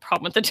really have a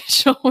problem with the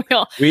digital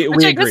wheel. We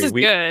agree. This is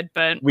good,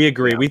 but we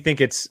agree. Yeah. We think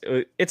it's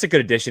a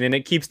good addition, and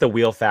it keeps the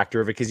wheel factor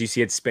of it because you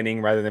see it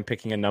spinning rather than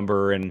picking a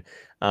number, and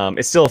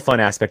it's still a fun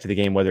aspect of the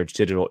game, whether it's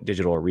digital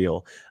or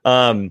real.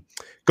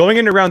 Going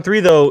into round 3,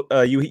 though,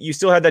 you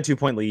still had that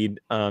 2-point lead,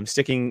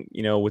 sticking,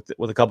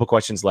 with a couple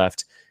questions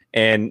left.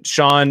 And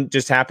Sean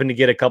just happened to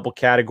get a couple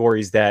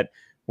categories that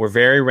were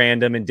very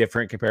random and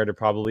different compared to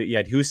probably, you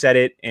had Who Said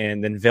It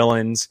and then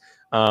Villains,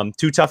 2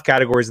 tough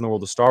categories in the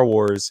world of Star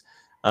Wars.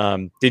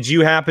 Did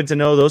you happen to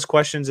know those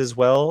questions as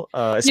well?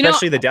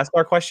 Especially the Death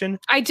Star question?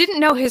 I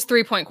didn't know his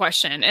 3-point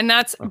question, and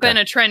that's been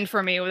a trend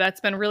for me. That's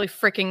been really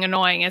freaking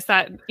annoying, is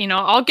that,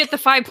 I'll get the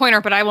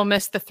 5-pointer, but I will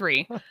miss the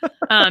 3.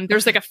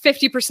 There's like a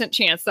 50%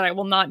 chance that I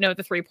will not know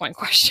the 3-point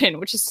question,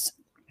 which is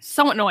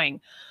so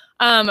annoying.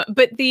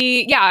 But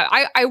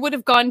I would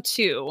have gone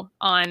 2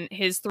 on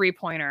his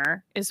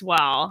 3-pointer as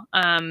well.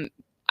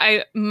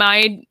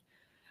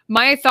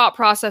 My thought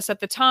process at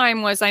the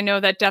time was, I know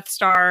that Death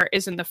Star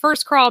is in the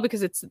first crawl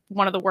because it's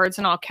one of the words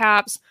in all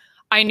caps.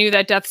 I knew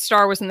that Death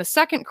Star was in the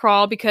second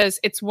crawl because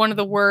it's one of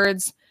the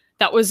words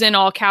that was in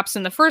all caps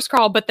in the first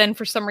crawl, but then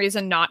for some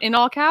reason not in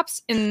all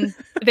caps in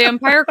the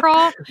Empire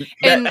crawl.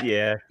 And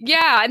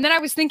and then I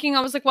was thinking,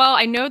 I was like, well,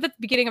 I know that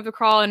the beginning of the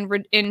crawl in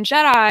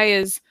Jedi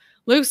is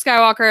Luke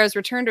Skywalker has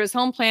returned to his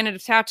home planet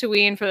of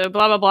Tatooine for the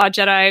blah, blah, blah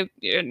Jedi,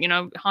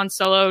 Han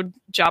Solo,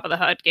 Jabba the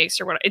Hutt, Gase,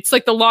 or whatever. It's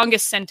like the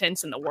longest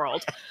sentence in the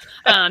world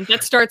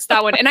that starts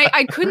that one. And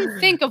I couldn't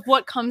think of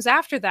what comes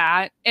after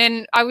that.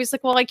 And I was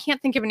like, well, I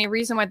can't think of any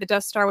reason why the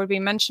Death Star would be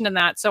mentioned in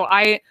that. So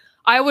I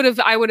would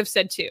have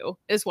said 2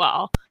 as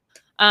well.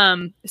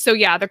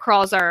 The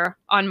crawls are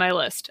on my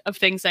list of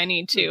things I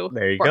need to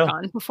work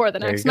on before the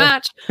next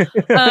match. But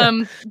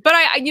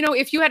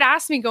if you had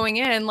asked me going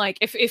in, like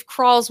if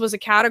crawls was a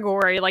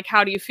category, like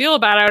how do you feel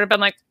about it? I would have been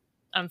like,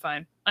 I'm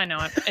fine. I know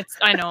it.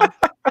 I know.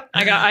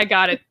 I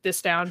got it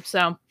this down.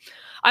 So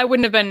I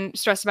wouldn't have been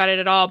stressed about it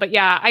at all. But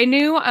yeah, I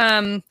knew,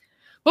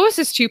 what was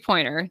his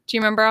 2-pointer? Do you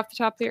remember off the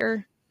top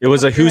there? It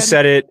was a Who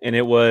Said It, and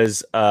it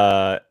was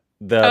Anakin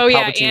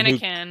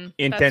who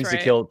intends to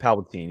kill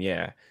Palpatine.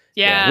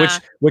 Yeah.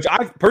 Which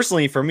I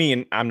personally, for me,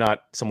 and I'm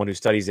not someone who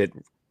studies it.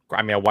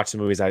 I mean, I watch the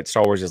movies.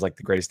 Star Wars is like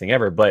the greatest thing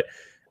ever. But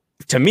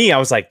to me, I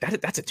was like,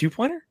 that's a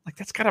 2-pointer? Like,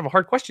 that's kind of a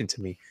hard question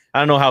to me. I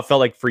don't know how it felt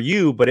like for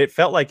you, but it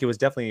felt like it was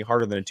definitely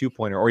harder than a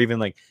 2-pointer, or even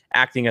like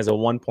acting as a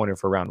 1-pointer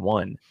for round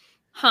 1.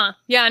 Huh.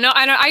 Yeah, no,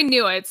 I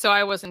knew it, so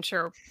I wasn't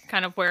sure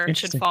kind of where it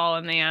should fall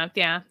in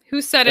the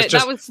Who Said It?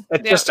 It's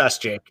just us,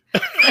 Jake.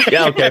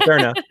 Yeah, okay, fair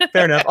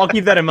enough. I'll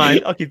keep that in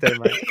mind.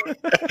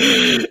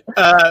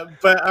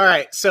 But all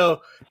right,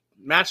 so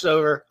match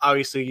over.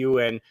 Obviously, you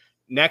win.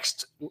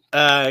 Next,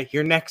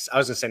 you're next. I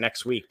was gonna say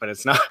next week, but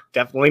it's not.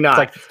 Definitely not.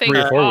 It's like 3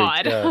 or 4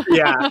 weeks.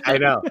 Yeah, I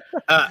know.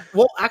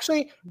 Well,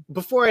 actually,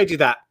 before I do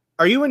that,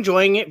 are you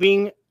enjoying it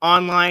being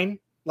online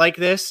like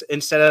this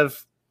instead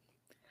of,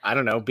 I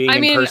don't know, being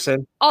in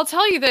person? I'll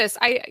tell you this.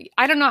 I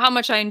don't know how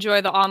much I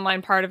enjoy the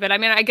online part of it. I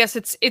mean, I guess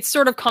it's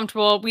sort of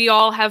comfortable. We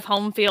all have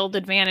home field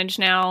advantage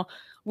now.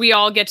 We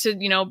all get to,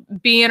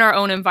 be in our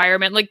own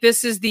environment. Like,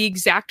 this is the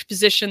exact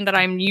position that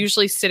I'm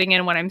usually sitting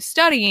in when I'm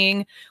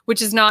studying,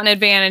 which is not an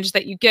advantage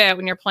that you get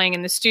when you're playing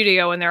in the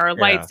studio and there are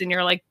lights and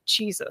you're like,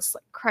 Jesus,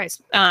 like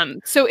Christ.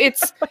 So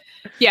it's,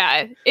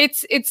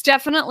 it's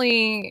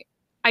definitely,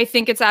 I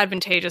think it's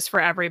advantageous for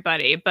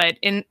everybody, but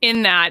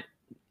in that,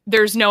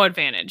 there's no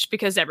advantage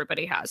because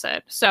everybody has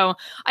it. So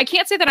I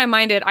can't say that I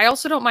mind it. I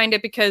also don't mind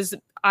it because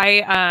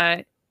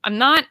I'm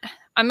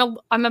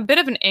a bit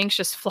of an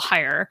anxious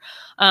flyer.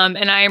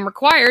 And I am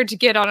required to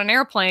get on an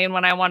airplane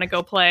when I want to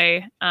go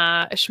play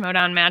a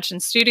Schmodown match in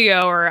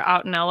studio or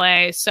out in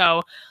LA.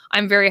 So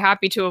I'm very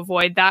happy to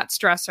avoid that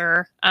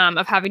stressor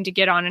of having to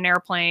get on an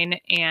airplane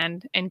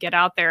and get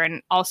out there,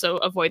 and also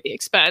avoid the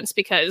expense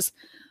because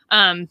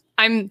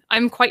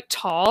I'm quite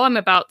tall. I'm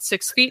about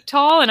 6 feet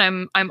tall,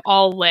 and I'm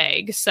all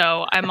leg.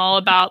 So I'm all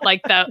about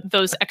like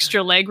those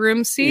extra leg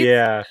room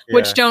seats,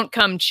 which don't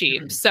come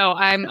cheap. So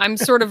I'm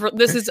sort of,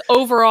 this is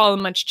overall a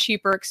much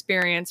cheaper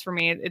experience for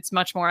me. It's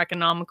much more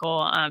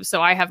economical.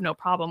 So I have no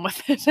problem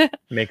with it.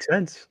 Makes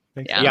sense.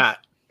 Yeah.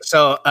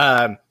 So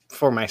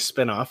for my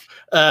spinoff,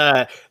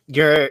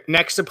 your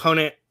next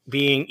opponent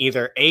being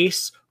either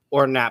Ace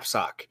or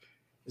Knapsack.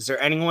 Is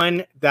there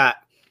anyone that,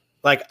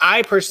 like,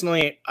 I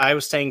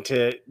was saying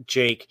to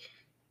Jake,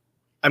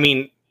 I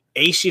mean,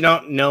 Ace you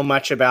don't know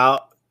much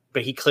about,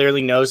 but he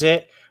clearly knows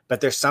it.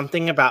 But there's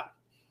something about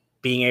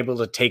being able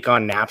to take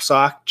on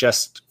Knapsack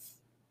just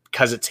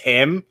because it's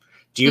him.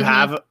 Do you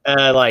have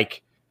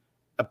like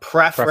a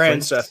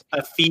preference? A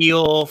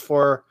feel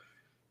for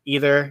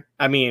either?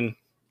 I mean,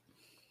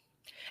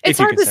 it's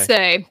hard to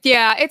say.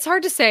 Yeah, it's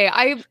hard to say.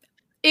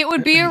 It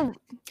would be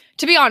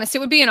to be honest, it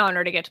would be an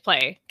honor to get to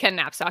play Ken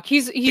Knapsack.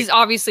 He's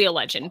obviously a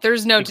legend.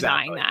 There's no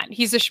denying that.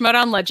 He's a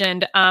Schmoedown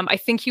legend. I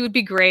think he would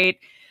be great.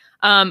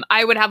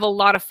 I would have a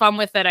lot of fun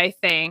with it, I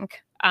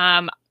think.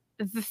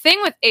 The thing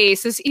with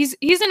Ace is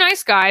he's a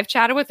nice guy. I've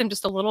chatted with him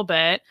just a little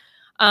bit.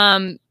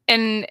 And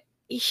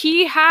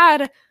he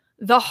had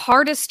the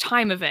hardest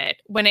time of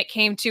it when it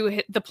came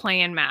to the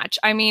play-in match.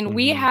 I mean,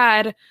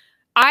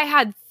 I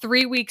had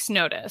 3 weeks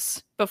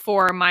notice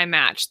before my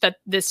match that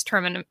this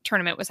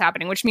tournament was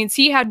happening, which means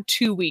he had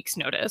 2 weeks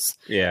notice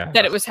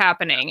that it was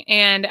happening.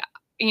 And,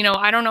 you know,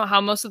 I don't know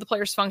how most of the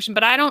players function,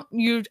 but I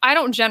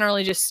don't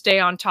generally just stay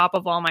on top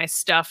of all my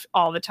stuff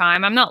all the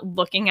time. I'm not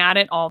looking at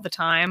it all the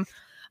time.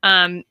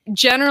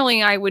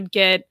 Generally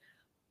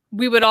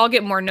we would all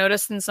get more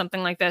notice than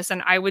something like this.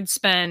 And I would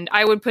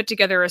put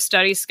together a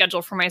study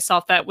schedule for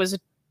myself that was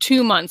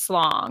 2 months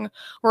long,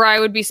 where I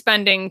would be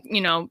spending,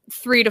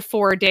 3 to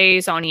 4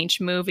 days on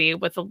each movie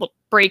with the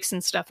breaks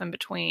and stuff in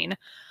between.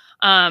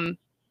 And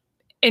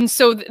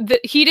so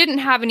he didn't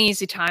have an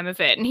easy time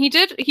of it, and he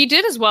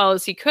did as well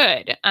as he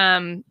could.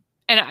 And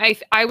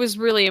I was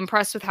really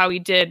impressed with how he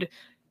did,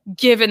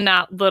 given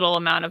that little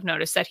amount of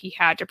notice that he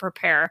had to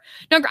prepare.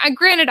 Now,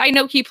 granted, I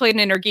know he played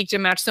an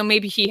Intergeekdom match, so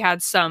maybe he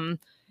had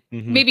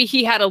maybe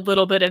he had a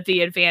little bit of the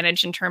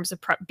advantage in terms of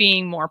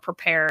being more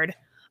prepared,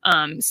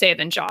 say,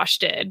 than Josh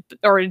did,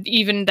 or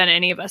even than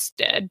any of us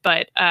did.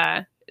 But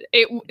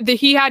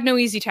he had no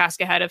easy task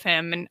ahead of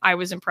him, and I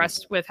was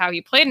impressed with how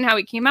he played and how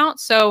he came out.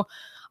 So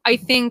I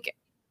think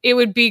it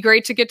would be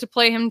great to get to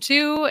play him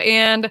too.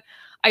 And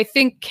I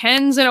think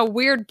Ken's in a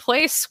weird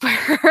place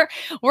where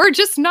we're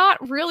just not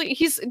really,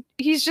 he's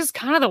just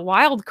kind of the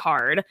wild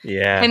card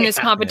in this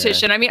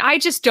competition. Yeah. I mean, I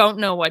just don't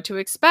know what to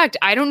expect.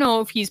 I don't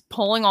know if he's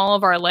pulling all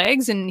of our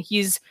legs and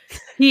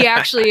he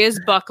actually is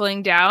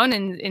buckling down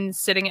and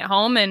sitting at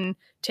home and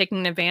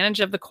taking advantage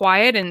of the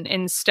quiet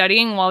and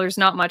studying while there's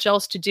not much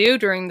else to do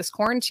during this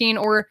quarantine,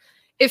 or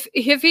if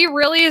he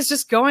really is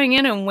just going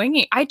in and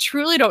winging. I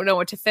truly don't know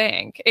what to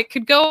think. It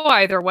could go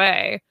either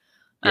way.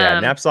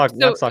 Yeah, Knapsack's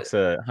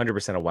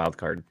 100% a wild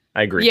card.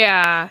 I agree.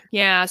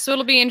 Yeah. So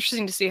it'll be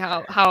interesting to see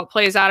how it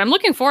plays out. I'm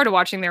looking forward to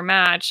watching their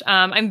match.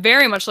 I'm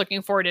very much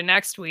looking forward to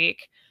next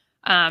week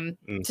to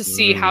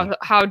see how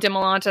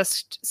Demolanta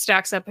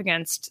stacks up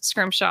against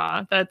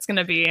Scrimshaw. I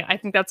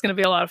think that's gonna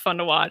be a lot of fun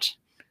to watch.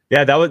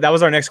 Yeah, that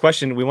was our next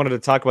question. We wanted to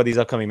talk about these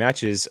upcoming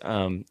matches.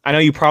 I know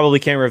you probably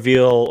can't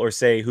reveal or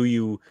say who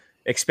you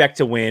expect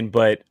to win,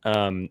 but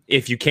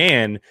if you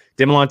can,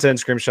 Demolanta and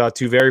Scrimshaw,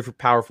 two very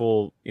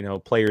powerful,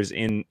 players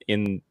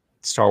in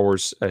Star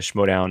Wars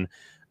Schmoedown,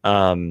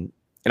 and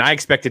I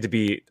expect it to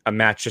be a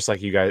match just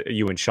like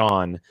you and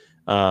Sean.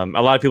 A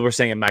lot of people are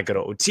saying it might go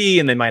to OT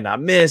and they might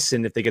not miss,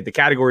 and if they get the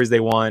categories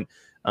they want,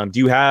 do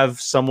you have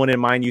someone in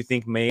mind you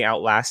think may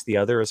outlast the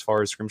other as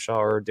far as Scrimshaw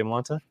or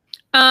Demolanta?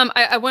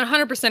 I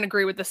 100%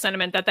 agree with the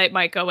sentiment that they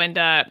might go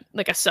into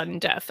like a sudden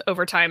death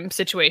overtime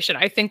situation.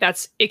 I think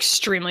that's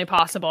extremely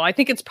possible. I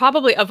think it's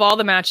probably, of all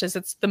the matches,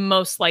 it's the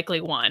most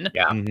likely one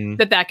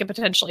that could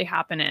potentially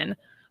happen in.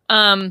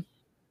 I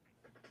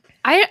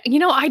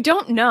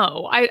don't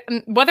know.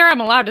 Whether I'm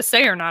allowed to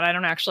say or not, I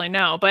don't actually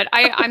know, but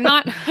I'm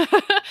not,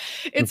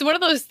 it's one of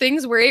those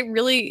things where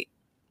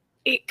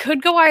it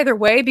could go either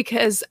way,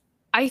 because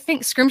I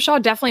think Scrimshaw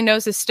definitely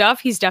knows his stuff.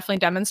 He's definitely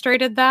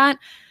demonstrated that.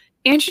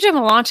 Andrew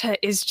Demolanta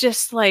is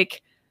just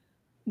like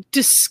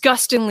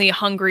disgustingly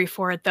hungry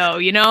for it, though,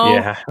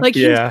 Yeah.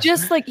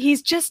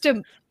 He's just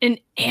an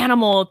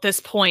animal at this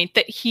point.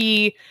 That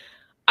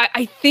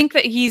I think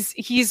that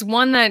he's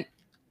one that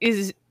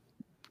is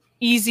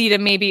easy to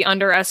maybe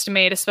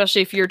underestimate,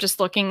 especially if you're just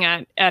looking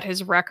at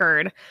his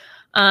record,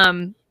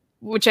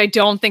 which I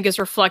don't think is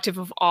reflective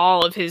of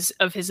all of his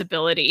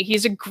ability.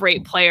 He's a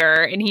great player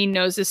and he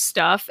knows his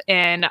stuff,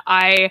 and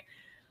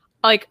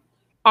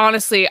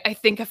honestly, I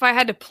think if I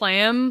had to play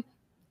him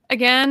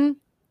again,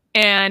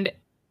 and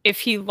if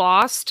he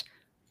lost,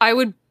 I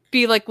would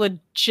be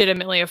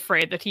legitimately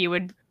afraid that he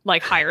would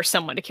hire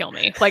someone to kill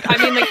me. Not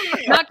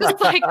just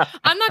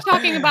I'm not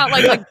talking about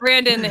like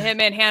Brandon the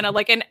Hitman Hannah,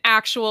 like an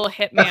actual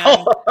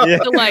hitman.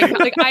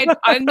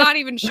 I'm not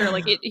even sure.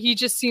 He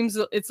just seems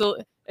it's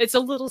a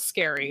little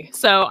scary.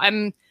 So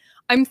I'm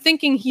I'm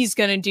thinking he's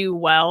going to do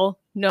well,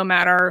 no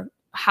matter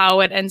how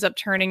it ends up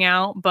turning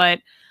out. But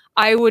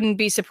I wouldn't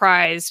be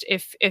surprised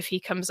if he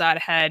comes out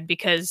ahead,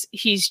 because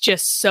he's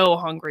just so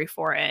hungry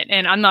for it.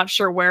 And I'm not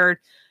sure where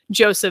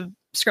Joseph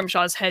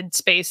Scrimshaw's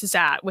headspace is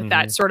at with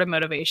that sort of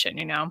motivation,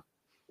 you know?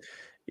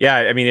 Yeah,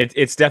 I mean,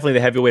 it's definitely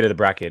the heavyweight of the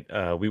bracket.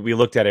 We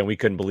looked at it and we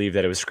couldn't believe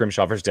that it was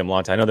Scrimshaw versus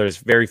Demlanta. I know there's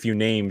very few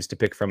names to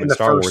pick from in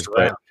Star Wars,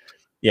 but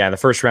yeah, in the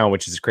first round,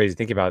 which is crazy to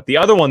think about. The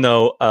other one,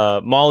 though,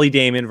 Molly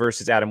Damon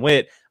versus Adam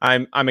Witt.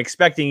 I'm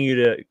expecting you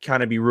to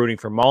kind of be rooting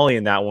for Molly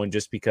in that one,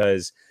 just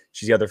because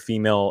she's the other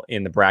female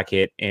in the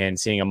bracket, and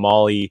seeing a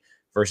Molly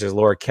versus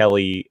Laura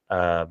Kelly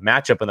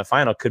matchup in the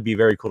final could be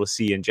very cool to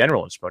see in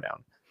general in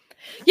Schmodown.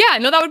 Yeah,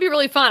 no, that would be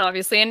really fun,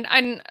 obviously.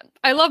 And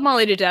I love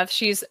Molly to death.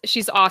 She's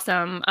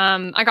awesome.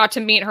 I got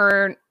to meet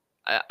her.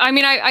 I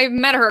mean, I've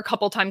met her a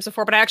couple times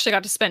before, but I actually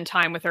got to spend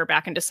time with her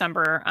back in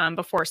December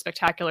before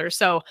Spectacular.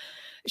 So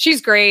she's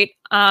great.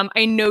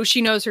 I know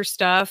she knows her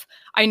stuff.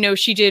 I know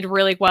she did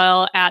really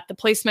well at the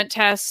placement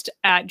test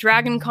at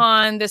Dragon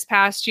Con this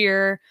past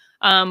year,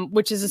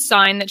 which is a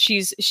sign that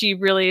she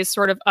really is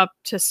sort of up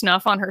to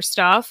snuff on her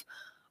stuff.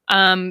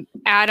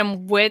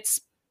 Adam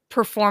Witt's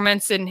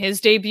performance in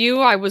his debut,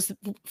 I was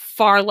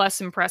far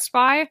less impressed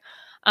by.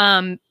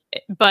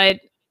 But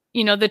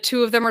you know, the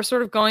two of them are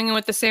sort of going in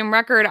with the same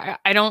record.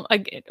 I don't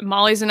like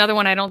Molly's another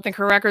one. I don't think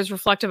her record is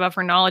reflective of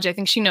her knowledge. I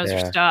think she knows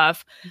her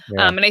stuff.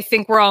 And I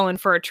think we're all in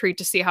for a treat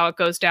to see how it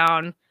goes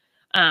down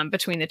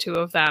between the two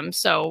of them.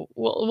 So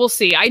we'll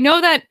see. I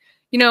know that,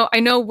 you know, I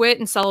know Witt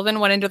and Sullivan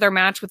went into their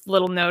match with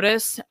little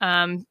notice.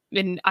 And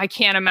I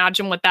can't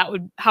imagine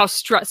how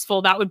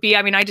stressful that would be.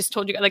 I mean, I just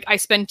told you, like, I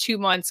spend 2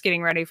 months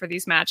getting ready for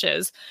these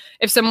matches.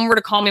 If someone were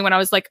to call me when I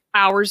was like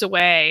hours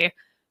away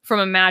from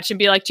a match and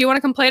be like, do you want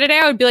to come play today?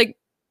 I would be like,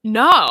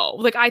 no.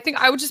 Like, I think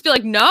I would just be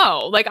like,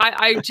 no. Like,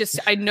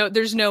 I know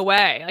there's no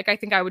way. Like, I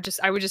think I would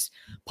just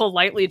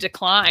politely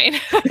decline.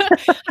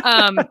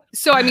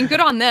 So, I mean, good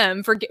on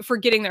them for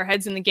getting their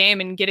heads in the game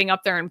and getting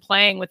up there and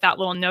playing with that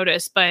little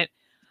notice. But,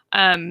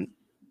 I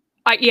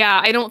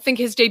don't think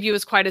his debut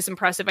is quite as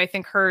impressive. I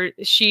think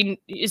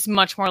she is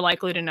much more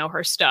likely to know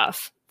her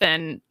stuff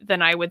than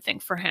I would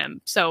think for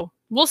him. So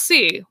we'll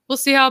see. We'll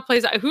see how it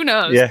plays out. Who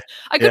knows? Yeah.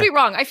 I could be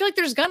wrong. I feel like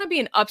there's gonna be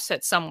an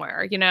upset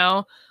somewhere, you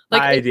know?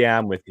 Like,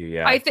 I'm with you.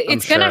 Yeah.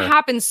 It's gonna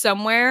happen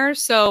somewhere.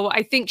 So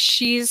I think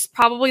she's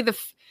probably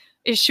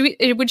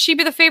would she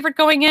be the favorite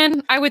going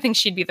in? I would think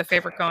she'd be the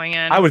favorite going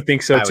in. I would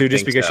think so too,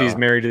 just because she's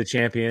married to the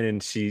champion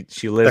and she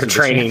lives. They're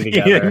training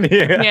together.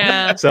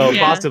 Yeah. So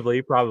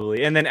possibly,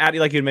 probably, and then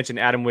like you had mentioned,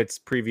 Adam Witt's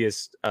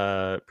previous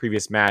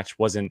match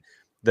wasn't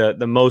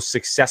the most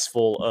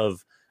successful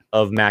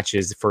of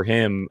matches for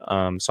him.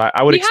 So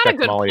I would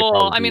expect Molly.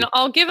 I mean,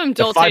 I'll give him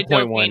Dulce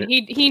Doping.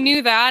 He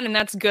knew that, and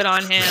that's good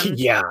on him.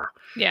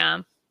 Yeah.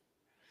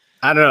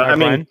 I don't know. Right, I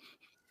mean,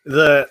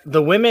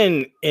 the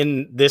women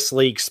in this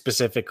league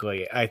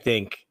specifically, I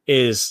think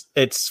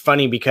it's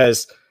funny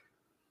because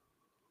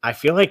I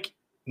feel like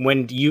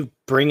when you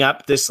bring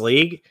up this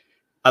league,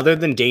 other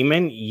than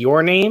Damon,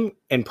 your name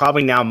and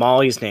probably now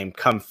Molly's name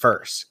come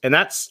first. And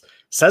that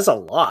says a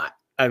lot.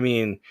 I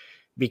mean,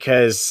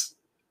 because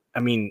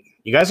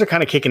you guys are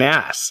kind of kicking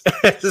ass.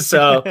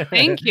 So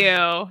thank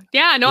you.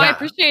 Yeah, I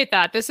appreciate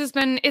that.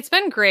 It's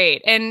been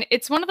great. And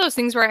it's one of those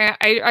things where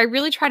I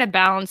really try to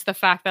balance the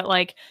fact that,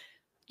 like,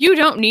 you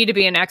don't need to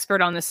be an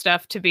expert on this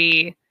stuff to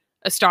be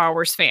a Star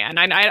Wars fan.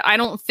 I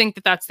don't think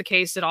that that's the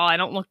case at all. I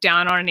don't look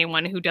down on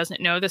anyone who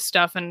doesn't know this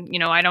stuff. And, you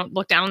know, I don't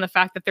look down on the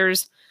fact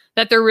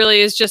that there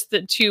really is just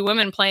the two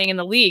women playing in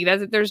the league.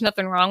 There's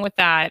nothing wrong with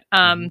that.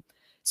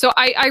 So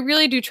I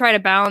really do try to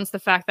balance the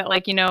fact that,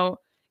 like, you know,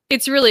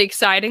 it's really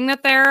exciting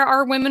that there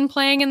are women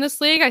playing in this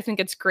league. I think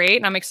it's great,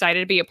 and I'm excited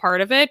to be a part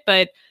of it.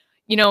 But,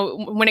 you know,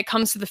 when it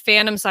comes to the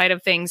fandom side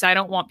of things, I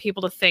don't want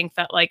people to think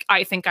that, like,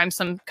 I think I'm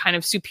some kind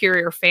of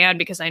superior fan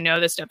because I know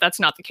this stuff. That's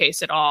not the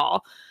case at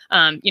all.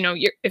 You know,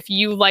 if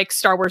you like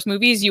Star Wars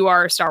movies, you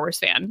are a Star Wars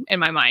fan in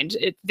my mind.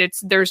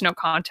 There's no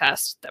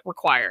contest that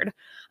required.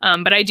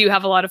 But I do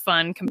have a lot of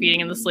fun competing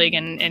in this league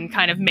and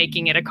kind of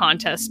making it a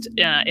contest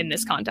in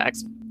this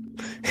context.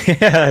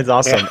 Yeah, that's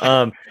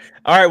awesome.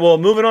 All right, well,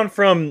 moving on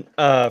from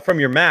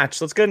your match,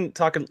 let's go and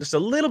talk just a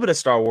little bit of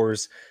Star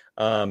Wars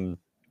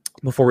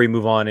before we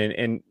move on.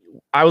 And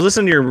I was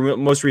listening to your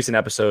most recent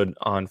episode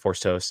on Force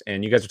Toast,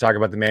 and you guys were talking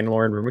about the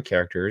Mandalorian rumored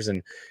characters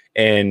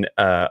and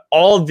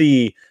all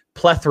the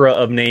plethora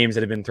of names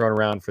that have been thrown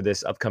around for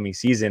this upcoming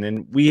season.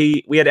 And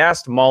we had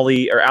asked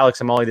Alex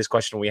and Molly this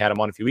question when we had them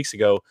on a few weeks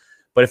ago.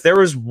 But if there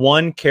was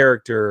one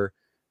character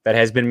that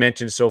has been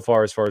mentioned so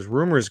far as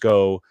rumors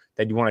go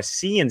that you want to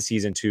see in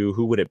season 2,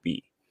 who would it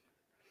be?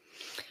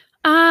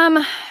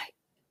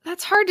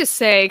 That's hard to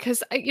say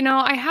because, you know,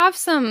 I have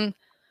some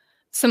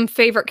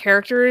favorite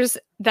characters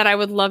that I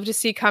would love to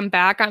see come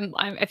back.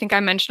 I think I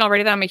mentioned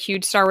already that I'm a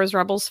huge Star Wars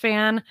Rebels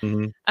fan.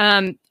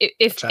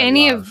 If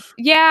any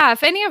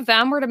of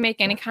them were to make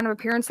any kind of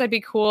appearance, that'd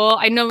be cool.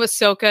 I know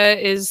Ahsoka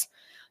is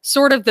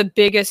sort of the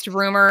biggest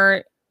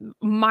rumor,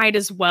 might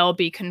as well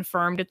be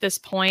confirmed at this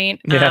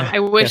point. I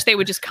wish they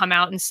would just come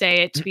out and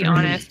say it, to be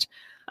honest.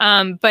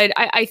 But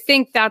I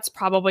think that's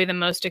probably the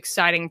most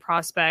exciting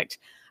prospect.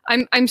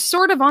 I'm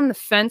sort of on the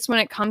fence when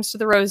it comes to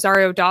the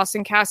Rosario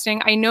Dawson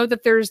casting. I know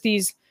that there's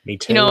these, Me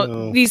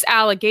too. these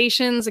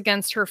allegations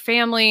against her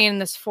family and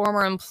this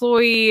former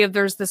employee.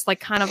 There's this like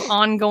kind of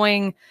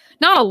ongoing,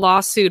 not a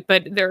lawsuit,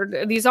 but there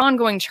are these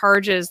ongoing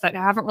charges that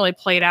haven't really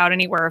played out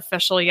anywhere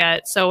official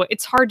yet. So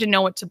it's hard to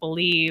know what to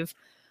believe.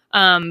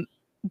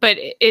 But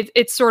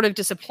it's sort of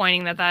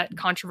disappointing that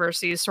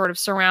controversy is sort of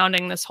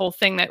surrounding this whole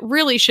thing that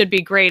really should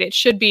be great. It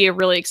should be a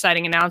really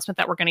exciting announcement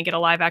that we're going to get a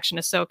live action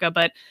Ahsoka,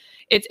 but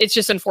it's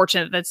just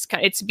unfortunate that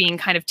it's being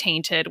kind of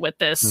tainted with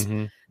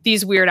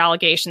these weird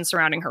allegations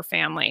surrounding her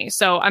family.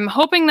 So I'm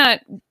hoping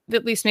that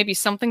at least maybe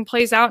something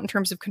plays out in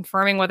terms of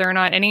confirming whether or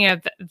not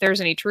there's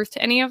any truth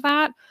to any of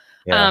that.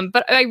 Yeah.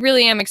 But I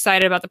really am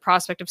excited about the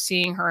prospect of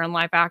seeing her in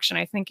live action.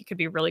 I think it could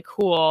be really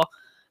cool.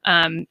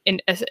 And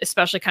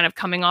especially kind of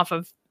coming off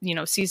of,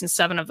 season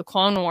 7 of the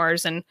Clone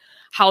Wars and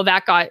how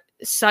that got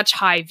such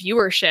high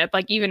viewership.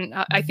 Like even,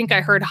 I think I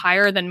heard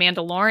higher than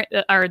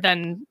Mandalorian higher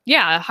than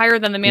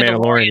the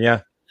Mandalorian.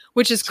 Yeah.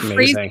 Which is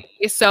crazy. Amazing.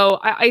 So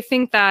I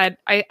think that,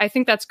 I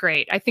think that's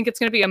great. I think it's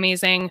going to be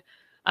amazing.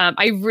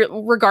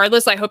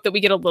 Regardless, I hope that we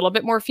get a little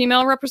bit more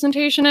female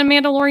representation in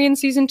Mandalorian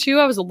season 2.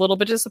 I was a little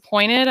bit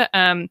disappointed,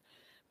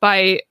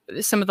 by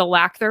some of the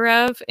lack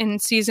thereof in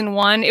season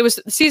 1.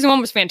 Season 1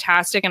 was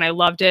fantastic and I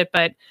loved it,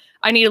 but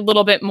I need a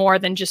little bit more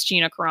than just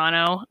Gina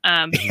Carano.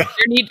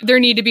 There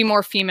need to be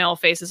more female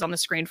faces on the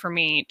screen for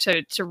me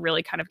to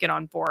really kind of get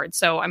on board.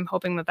 So I'm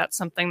hoping that that's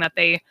something that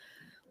they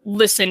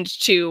listened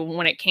to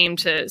when it came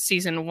to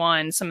season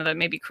 1, some of the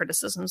maybe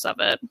criticisms of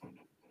it.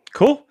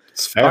 Cool.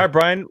 All right,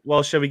 Brian.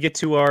 Well, shall we get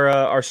to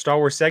our Star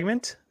Wars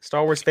segment?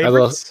 Star Wars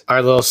favorites?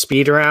 Our little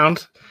speed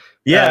round?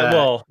 Yeah,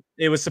 well,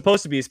 it was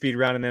supposed to be a speed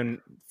round, and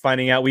then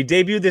finding out we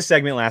debuted this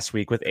segment last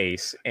week with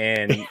Ace,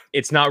 and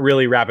it's not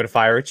really rapid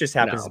fire. It just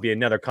happens to be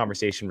another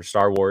conversation for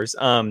Star Wars.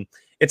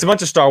 It's a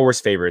bunch of Star Wars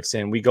favorites,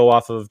 and we go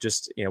off of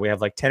just, we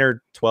have like 10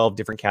 or 12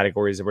 different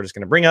categories that we're just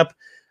going to bring up,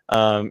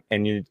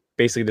 and you're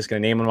basically just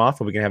going to name them off,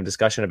 and we can have a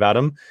discussion about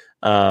them.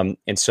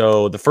 And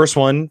so the first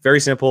one,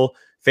 very simple,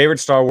 favorite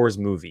Star Wars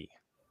movie.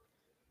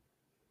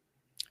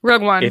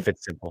 Rogue One. If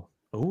it's simple.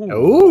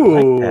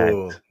 Ooh,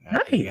 like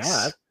nice. Yeah,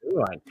 that's a good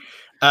one.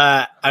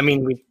 I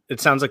mean, it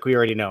sounds like we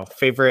already know.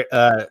 Favorite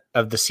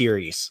of the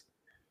series,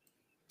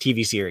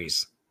 TV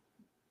series.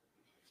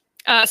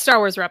 Star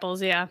Wars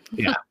Rebels. Yeah.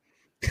 Yeah,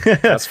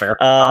 that's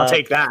fair. I'll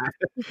take that.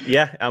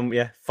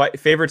 Yeah.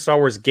 Favorite Star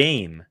Wars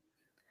game.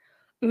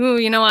 Ooh,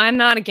 I'm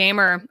not a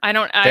gamer. I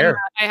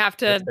have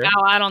to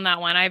bow out on that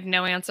one. I have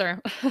no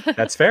answer.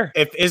 That's fair.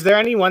 Is there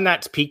anyone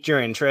that's piqued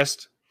your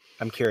interest?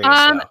 I'm curious.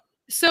 Though.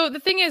 So the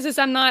thing is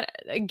I'm not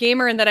a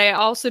gamer in that I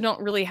also don't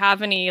really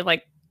have any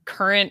like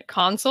current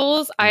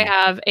consoles. I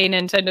have a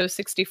Nintendo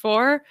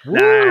 64.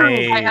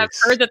 Nice. I have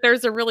heard that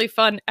there's a really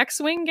fun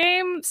X-Wing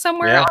game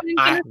somewhere on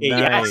Nintendo.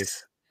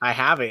 Yes, I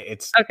have it.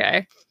 It's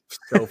okay.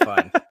 So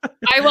fun.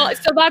 I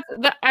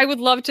would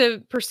love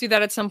to pursue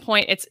that at some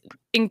point. It's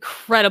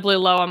incredibly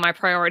low on my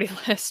priority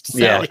list. So.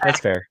 Yeah, that's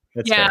fair.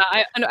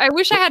 I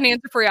wish I had an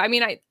answer for you. I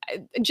mean,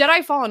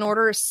 Jedi Fallen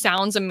Order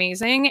sounds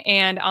amazing,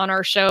 and on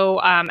our show,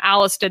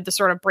 Alice did the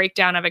sort of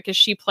breakdown of it because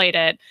she played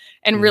it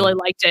and really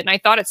liked it, and I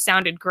thought it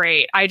sounded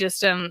great. I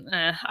just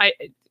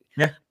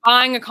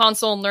buying a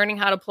console and learning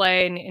how to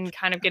play and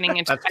kind of getting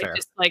into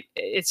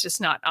it's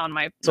just not on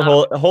my. It's a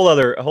whole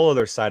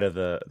other side of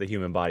the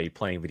human body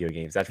playing video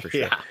games. That's for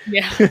sure.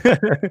 Yeah.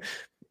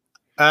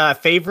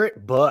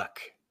 Favorite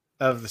book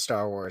of the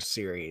Star Wars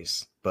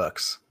series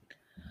books.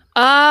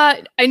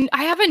 I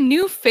have a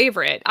new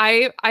favorite.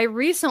 I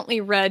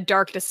recently read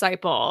Dark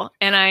Disciple,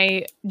 and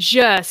I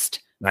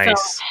just fell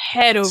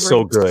head over.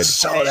 So good.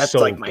 That's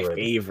like my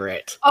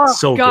favorite. Oh,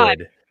 so God.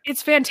 good.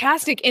 It's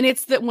fantastic, and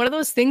it's one of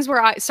those things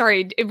where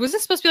it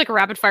wasn't supposed to be like a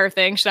rapid fire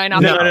thing. Should I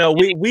not? No.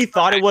 We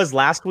thought it was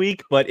last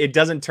week, but it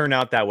doesn't turn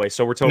out that way.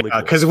 So we're totally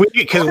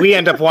because we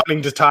end up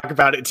wanting to talk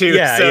about it too.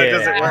 So it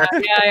doesn't work.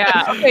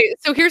 Yeah. Okay,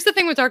 so here's the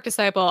thing with Dark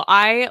Disciple.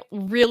 I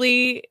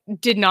really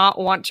did not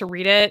want to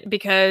read it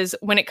because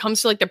when it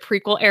comes to like the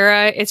prequel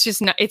era,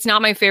 it's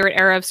not my favorite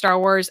era of Star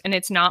Wars, and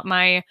it's not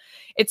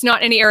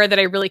any era that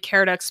I really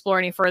care to explore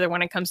any further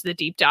when it comes to the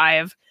deep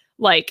dive.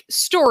 Like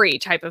story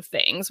type of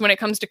things. When it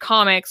comes to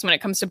comics, when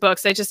it comes to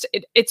books,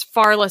 it's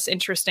far less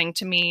interesting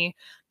to me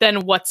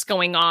than what's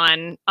going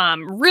on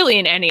really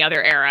in any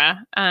other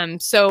era.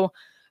 So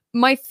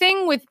my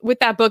thing with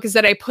that book is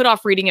that I put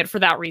off reading it for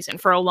that reason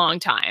for a long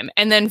time.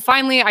 And then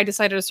finally I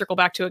decided to circle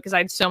back to it because I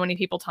had so many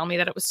people tell me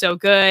that it was so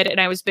good. And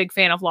I was a big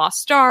fan of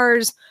Lost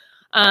Stars.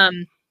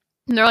 And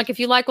they're like, if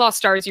you like Lost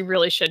Stars, you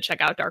really should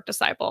check out Dark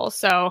Disciple.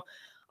 So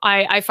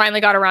I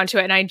finally got around to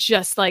it, and I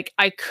just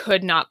I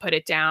could not put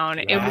it down.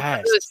 Yes. It was one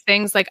of those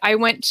things I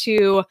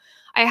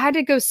had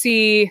to go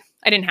see.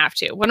 I didn't have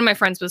to. One of my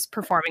friends was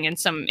performing in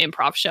some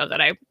improv show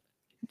that I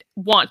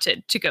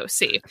wanted to go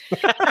see.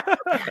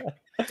 Am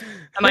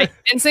I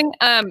convincing?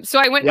 So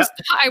I went and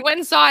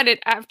saw it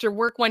after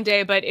work one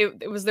day, but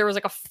there was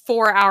like a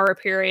 4-hour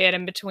period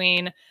in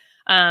between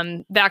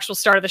the actual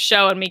start of the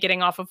show and me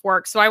getting off of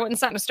work. So I went and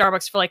sat in a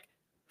Starbucks for like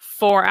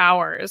 4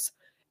 hours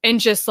and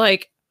just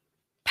like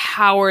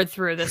powered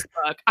through this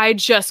book. I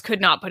just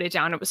could not put it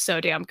down. It was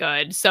so damn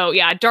good. So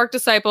yeah, Dark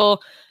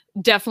Disciple,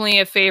 definitely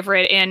a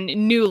favorite, and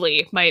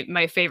Newly,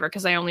 my favorite,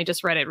 because I only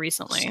just read it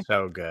recently.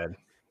 So good.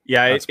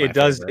 Yeah, it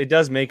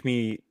does make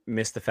me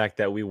miss the fact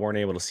that we weren't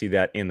able to see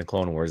that in the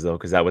Clone Wars, though,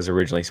 because that was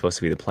originally supposed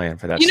to be the plan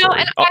for that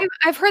story. And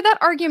I've heard that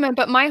argument,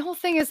 but my whole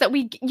thing is that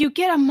you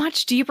get a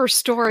much deeper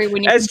story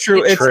when you. That's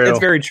true. It's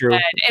very true.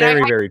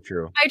 Very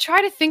true. I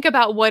try to think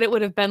about what it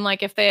would have been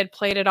like if they had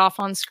played it off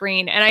on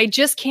screen, and I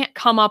just can't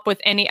come up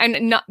with any.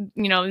 And not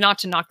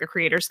to knock the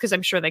creators, because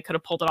I'm sure they could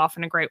have pulled it off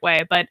in a great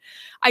way, but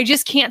I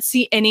just can't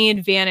see any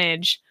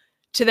advantage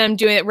to them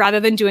doing it rather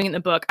than doing it in the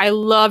book. I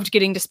loved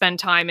getting to spend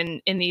time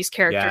in these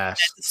characters,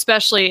 yes.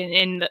 especially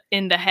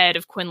in the head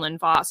of Quinlan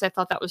Vos. I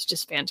thought that was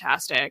just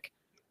fantastic.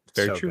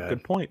 Very true.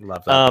 Good point.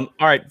 Love that. All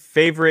right.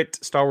 Favorite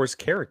Star Wars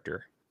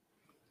character?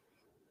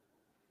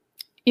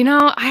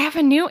 I have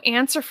a new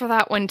answer for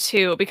that one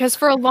too, because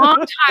for a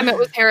long time it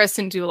was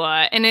Harrison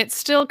Dula, and it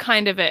still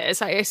kind of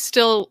is. I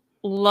still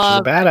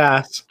love She's a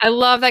badass. I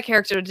love that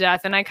character to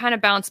death, and I kind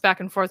of bounce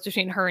back and forth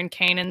between her and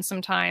Kanan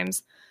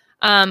sometimes.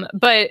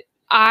 But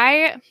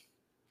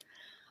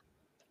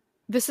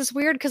this is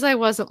weird because I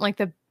wasn't like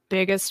the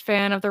biggest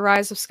fan of The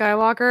Rise of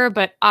Skywalker,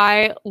 but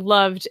I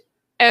loved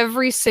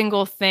every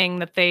single thing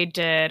that they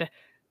did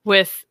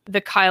with the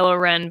Kylo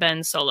Ren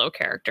Ben Solo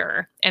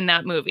character in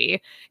that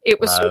movie. It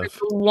was sort of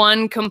the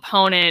one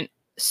component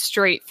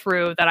straight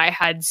through that I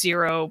had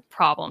zero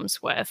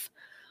problems with.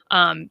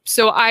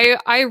 So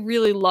I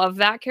really love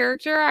that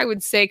character. I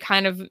would say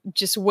kind of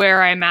just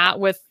where I'm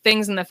at with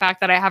things, and the fact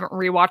that I haven't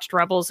rewatched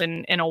Rebels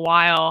in a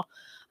while.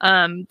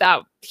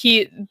 That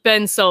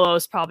Ben Solo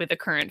is probably the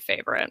current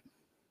favorite.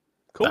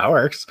 Cool. That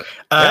works.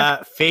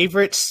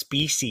 Favorite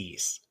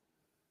species?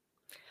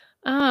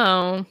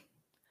 Oh,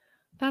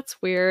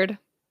 that's weird.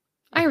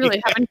 I really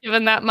haven't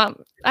given that much.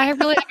 I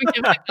really haven't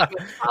given that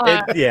much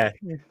thought. Yeah.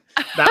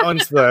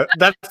 That's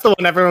the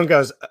one everyone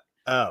goes,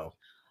 oh.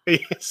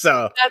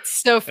 So that's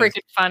so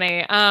freaking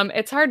funny.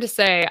 It's hard to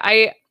say.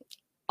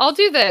 I'll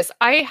do this.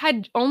 I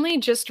had only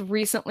just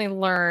recently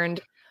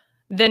learned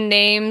the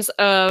names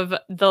of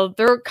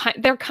they're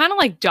kind of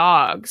like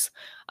dogs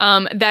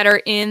that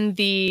are in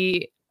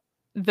the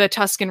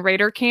Tusken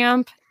Raider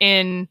camp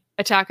in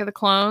Attack of the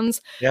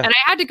Clones. Yeah. And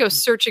I had to go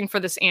searching for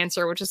this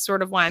answer, which is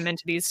sort of why I'm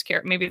into these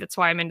maybe that's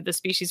why I'm into the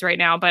species right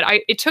now. But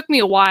it took me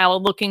a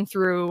while looking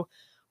through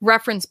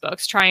reference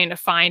books trying to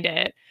find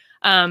it.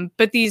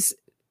 But these,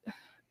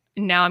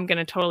 now I'm going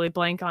to totally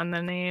blank on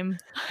the name.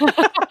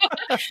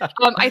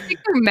 I think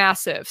they're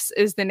Massives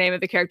is the name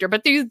of the character,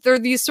 but they're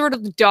these sort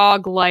of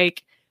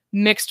dog-like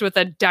mixed with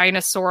a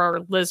dinosaur or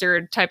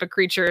lizard type of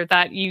creature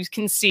that you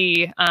can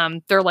see.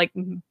 They're like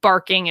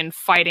barking and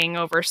fighting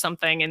over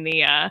something in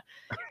the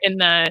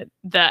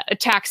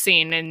attack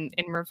scene in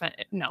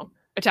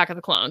Attack of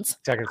the Clones.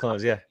 Attack of the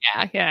Clones, yeah.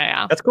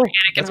 Yeah. That's cool.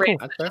 That's cool.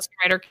 That's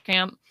Rider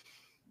camp.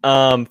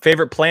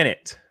 Favorite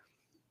planet?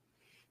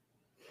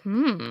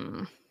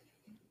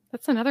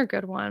 That's another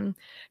good one.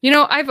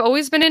 I've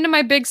always been into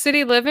my big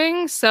city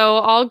living, so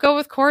I'll go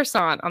with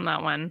Coruscant on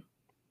that one.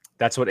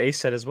 That's what Ace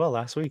said as well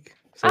last week.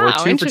 So we're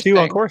 2 for 2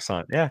 on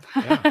Coruscant. Yeah.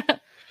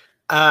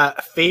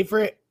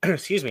 Favorite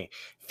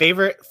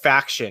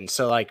faction.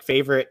 So like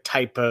favorite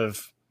type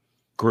of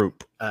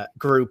group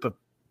of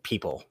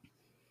people.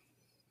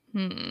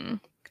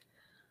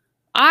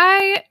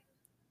 I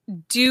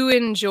do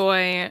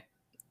enjoy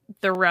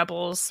the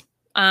Rebels.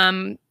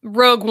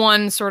 Rogue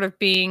One sort of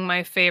being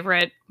my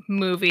favorite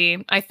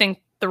movie. I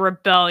think the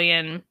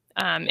Rebellion,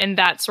 and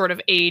that sort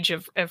of age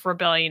of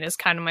Rebellion is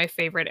kind of my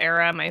favorite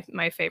era,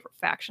 my favorite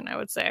faction, I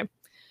would say.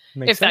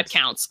 Makes sense. That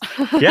counts.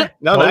 Yeah,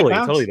 no,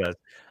 totally does.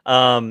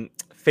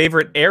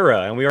 Favorite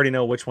era, and we already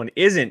know which one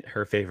isn't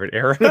her favorite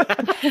era.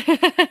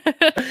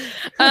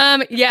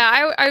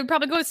 I would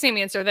probably go with the same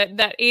answer.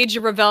 That age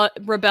of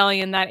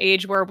Rebellion, that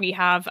age where we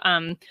have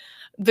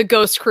the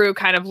Ghost Crew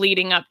kind of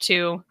leading up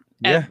to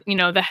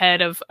the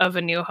head of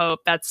A New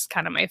Hope. That's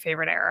kind of my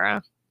favorite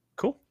era.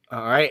 Cool.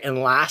 All right, and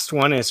last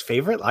one is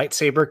favorite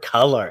lightsaber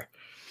color.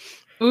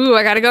 Ooh,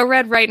 I gotta go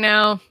red right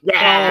now.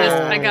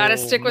 Yeah, I gotta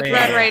stick with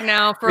red right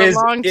now. For a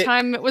long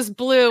time, it was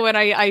blue, and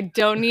I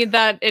don't need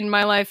that in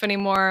my life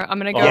anymore. I'm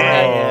gonna go red.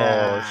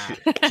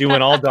 Yeah. She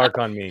went all dark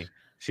on me.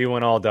 She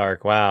went all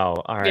dark.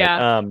 Wow. All right.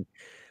 Yeah.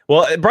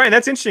 Well, Brian,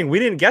 that's interesting. We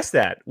didn't guess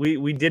that.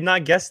 We did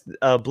not guess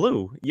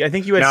blue. I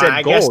think you had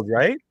said gold,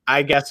 right?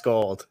 I guessed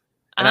gold.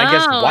 And I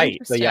guessed white.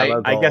 The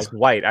yellow gold. I guessed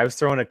white. I was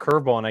throwing a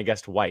curveball and I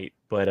guessed white,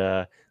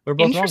 but we're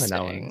both wrong on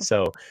that one.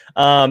 So,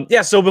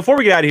 so before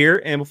we get out of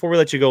here and before we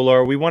let you go,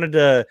 Laura, we wanted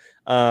to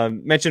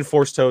mention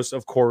Force Toast,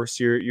 of course,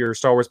 your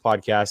Star Wars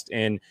podcast.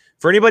 And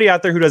for anybody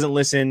out there who doesn't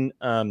listen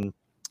and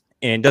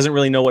doesn't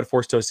really know what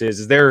Force Toast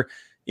is there,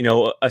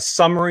 a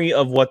summary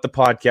of what the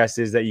podcast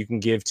is that you can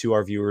give to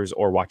our viewers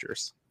or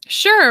watchers?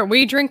 Sure,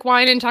 we drink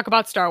wine and talk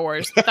about Star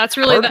Wars. That's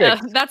really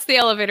that's the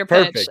elevator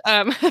pitch.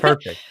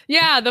 Perfect.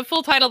 Yeah, the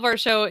full title of our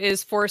show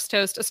is Force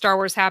Toast, a Star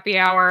Wars happy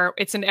hour.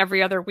 It's an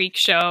every other week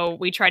show.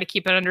 We try to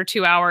keep it under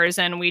 2 hours,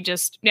 and we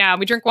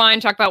drink wine,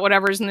 talk about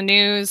whatever's in the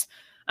news,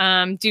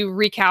 do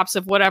recaps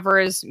of whatever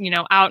is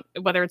out,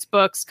 whether it's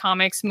books,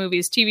 comics,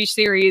 movies, TV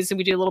series, and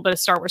we do a little bit of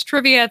Star Wars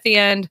trivia at the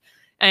end,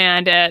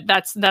 and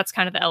that's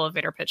kind of the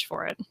elevator pitch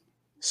for it.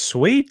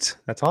 Sweet,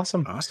 that's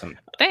awesome.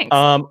 Thanks.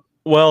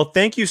 Well,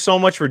 thank you so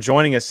much for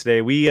joining us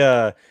today. We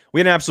had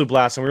an absolute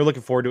blast, and we were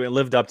looking forward to it and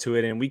lived up to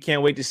it. And we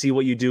can't wait to see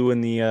what you do in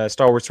the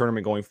Star Wars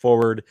tournament going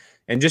forward,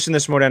 and just in the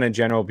Schmoedown in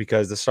general,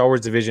 because the Star Wars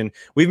division,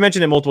 we've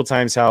mentioned it multiple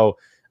times how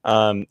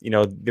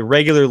the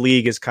regular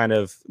league is kind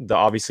of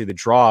obviously the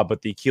draw,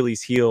 but the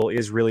Achilles heel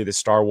is really the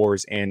Star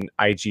Wars and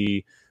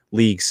IG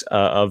leagues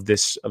of the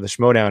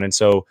Schmoedown. And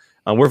so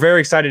we're very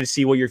excited to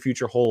see what your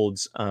future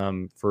holds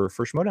for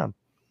Schmoedown.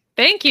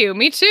 Thank you.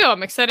 Me too.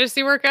 I'm excited to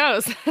see where it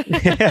goes.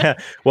 Yeah.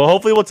 Well,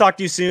 hopefully we'll talk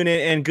to you soon,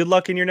 and good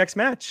luck in your next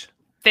match.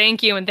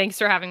 Thank you, and thanks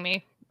for having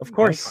me. Of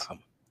course. No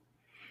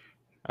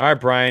All right,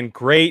 Brian.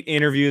 Great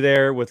interview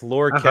there with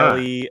Laura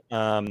Kelly,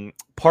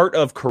 part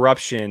of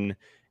Corruption,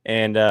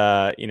 and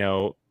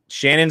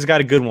Shannon's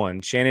got a good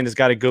one. Shannon has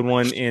got a good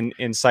one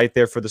in sight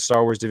there for the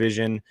Star Wars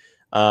division.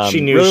 She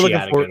knew really she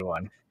had a good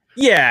one.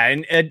 Yeah,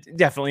 and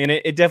definitely, and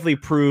it definitely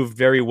proved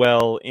very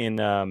well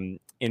in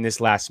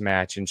this last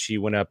match, and she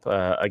went up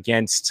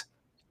against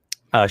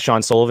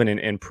Sean Sullivan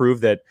and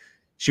proved that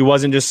she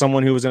wasn't just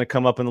someone who was going to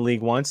come up in the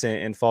league once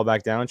and fall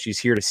back down. She's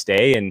here to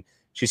stay, and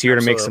she's here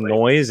to make some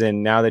noise.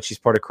 And now that she's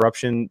part of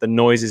Corruption, the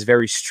noise is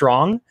very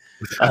strong.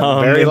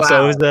 Very loud.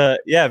 So it was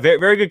very,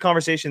 very good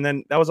conversation.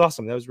 Then that was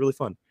awesome. That was really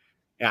fun.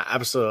 Yeah,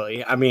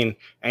 absolutely. I mean,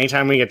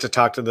 anytime we get to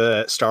talk to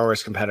the Star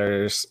Wars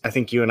competitors, I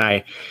think you and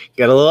I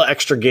get a little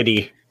extra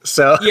giddy.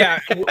 So yeah,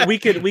 we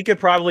could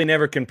probably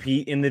never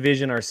compete in the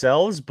division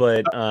ourselves,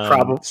 but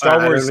Star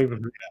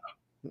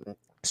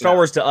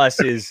Wars to us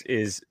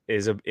is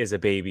a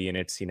baby, and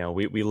it's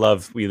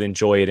we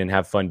enjoy it and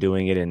have fun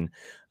doing it, and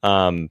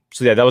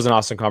so yeah, that was an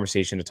awesome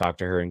conversation to talk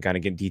to her and kind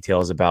of get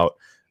details about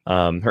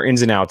her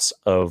ins and outs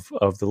of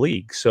the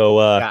league.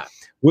 So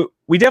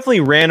we definitely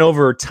ran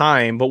over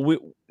time, but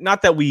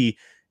not that we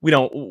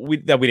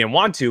didn't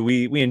want to.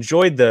 We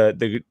enjoyed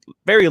the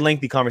very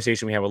lengthy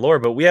conversation we had with Laura,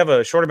 but we have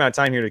a short amount of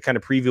time here to kind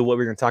of preview what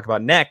we're going to talk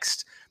about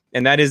next,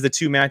 and that is the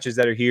two matches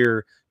that are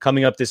here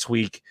coming up this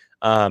week.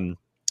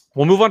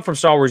 We'll move on from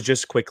Star Wars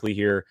just quickly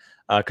here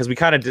because we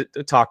kind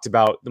of talked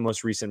about the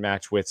most recent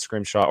match with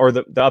Scrimshaw, or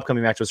the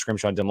upcoming match with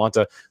Scrimshaw and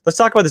Demlanta. Let's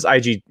talk about this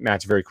IG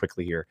match very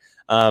quickly here.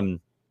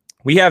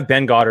 We have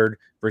Ben Goddard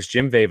versus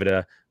Jim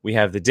Vejvoda. We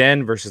have the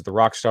Den versus the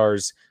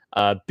Rockstars.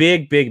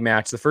 Big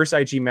match. The first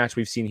IG match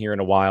we've seen here in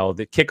a while.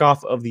 The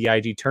kickoff of the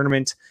IG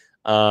tournament.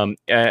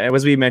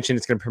 As we mentioned,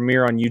 it's going to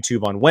premiere on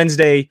YouTube on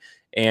Wednesday.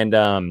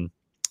 And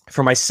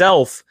for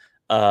myself,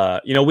 we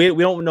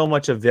don't know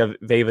much of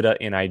Vejvoda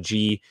in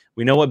IG.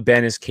 We know what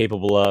Ben is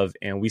capable of,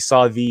 and we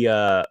saw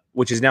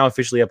which is now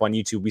officially up on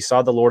YouTube. We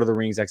saw the Lord of the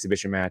Rings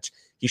exhibition match.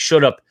 He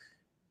showed up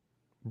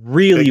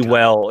really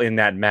well in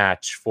that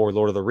match for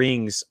Lord of the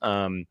Rings.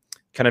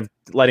 Kind of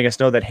letting us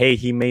know that, hey,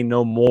 he may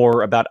know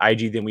more about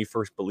IG than we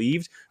first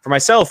believed. For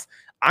myself,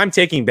 I'm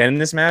taking Ben in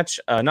this match,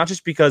 not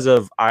just because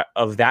of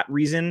that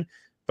reason,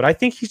 but I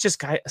think he's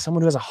just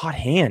someone who has a hot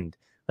hand.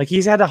 Like,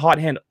 he's had a hot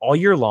hand all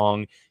year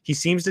long. He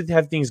seems to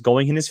have things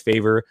going in his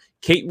favor.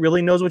 Kate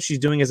really knows what she's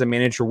doing as a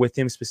manager with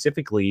him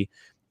specifically.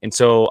 And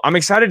so I'm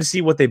excited to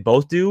see what they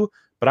both do,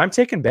 but I'm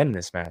taking Ben in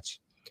this match.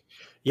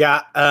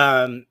 Yeah,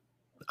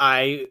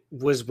 I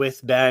was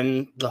with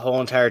Ben the whole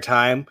entire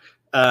time.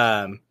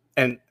 And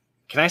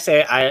can I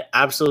say I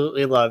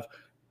absolutely love,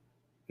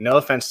 no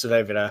offense to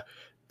Vejvoda,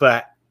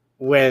 but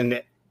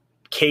when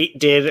Kate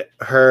did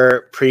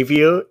her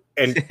preview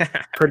and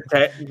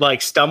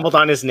stumbled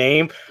on his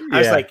name, I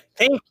was like,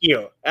 thank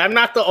you. I'm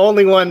not the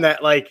only one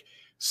that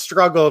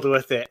struggled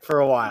with it for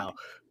a while.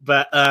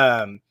 But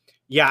I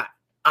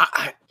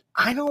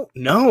don't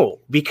know,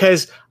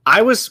 because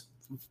I was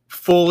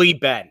fully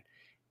Ben.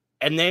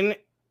 And then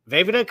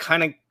Vejvoda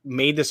kind of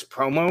made this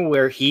promo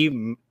where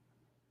he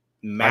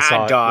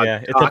mad dog.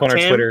 Yeah, it's up on our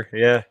Twitter.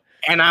 Yeah.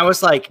 And I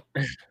was like,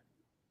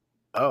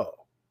 oh,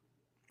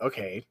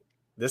 okay.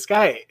 This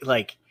guy,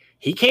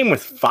 he came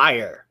with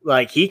fire.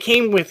 He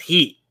came with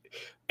heat.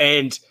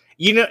 And,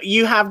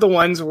 you have the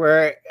ones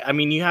where,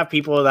 you have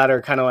people that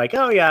are kind of like,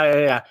 oh,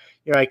 yeah.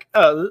 You're like,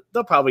 oh,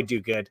 they'll probably do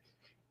good.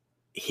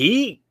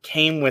 He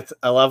came with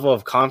a level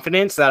of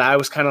confidence that I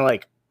was kind of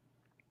like,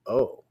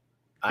 oh,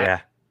 I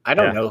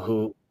don't know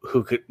who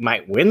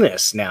might win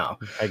this now.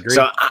 I agree.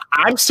 So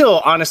I'm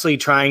still honestly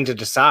trying to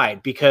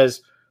decide,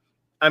 because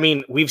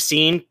we've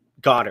seen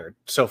Goddard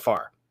so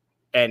far,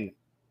 and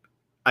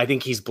I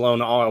think he's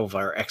blown all of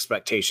our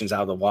expectations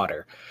out of the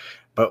water.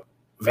 But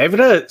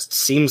Vejvoda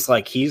seems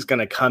like he's going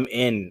to come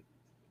in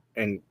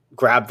and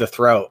grab the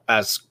throat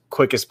as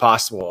quick as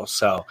possible.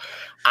 So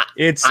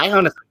I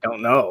honestly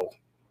don't know.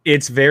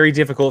 It's very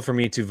difficult for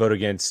me to vote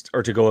against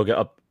or to go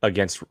up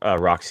against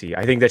Roxy.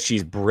 I think that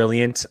she's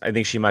brilliant. I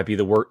think she might be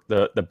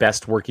the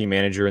best working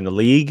manager in the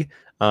league.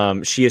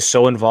 She is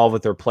so involved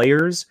with her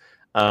players,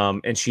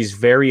 and she's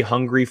very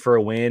hungry for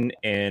a win.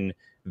 And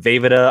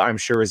Vejvoda, I'm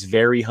sure, is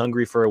very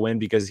hungry for a win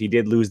because he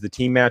did lose the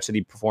team match that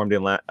he performed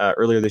in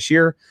earlier this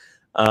year.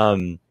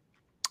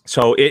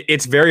 So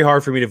it's very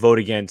hard for me to vote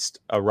against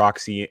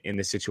Roxy in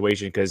this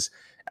situation because,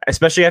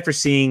 especially after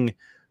seeing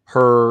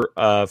her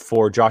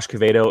for Josh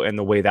Cavedo and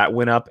the way that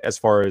went up as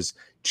far as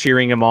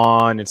cheering him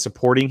on and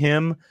supporting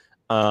him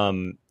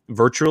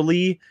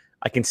virtually,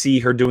 I can see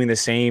her doing the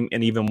same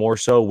and even more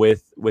so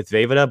with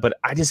Vejvoda. But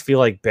I just feel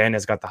like Ben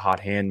has got the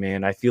hot hand,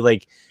 man. I feel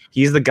like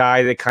he's the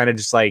guy that kind of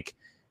just like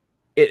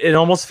it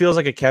almost feels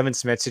like a Kevin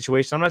Smith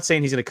situation. I'm not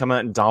saying he's going to come out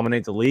and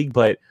dominate the league,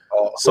 but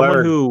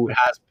someone who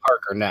has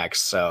Parker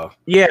next. So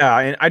yeah,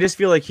 and I just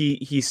feel like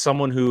he's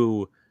someone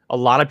who a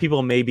lot of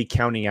people may be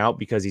counting out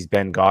because he's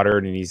Ben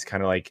Goddard and he's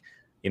kind of like,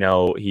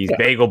 he's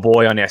Bagel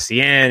Boy on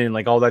SCN and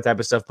like all that type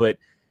of stuff. But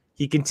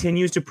he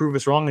continues to prove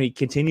us wrong and he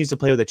continues to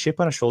play with a chip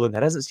on his shoulder. And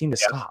that doesn't seem to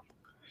stop.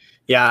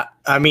 Yeah.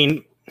 I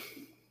mean,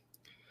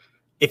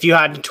 if you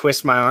had to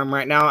twist my arm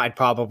right now, I'd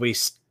probably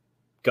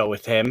go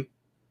with him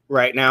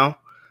right now.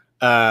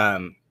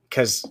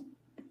 Because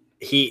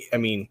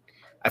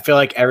I feel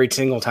like every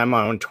single time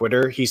I'm on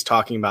Twitter, he's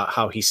talking about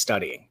how he's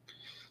studying.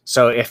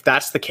 So if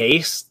that's the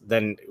case,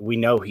 then we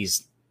know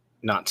he's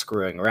not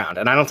screwing around,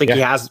 and I don't think he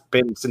has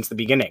been since the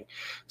beginning.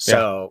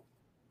 So,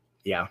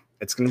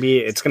 it's gonna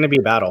be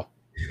a battle.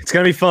 It's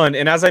gonna be fun.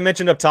 And as I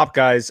mentioned up top,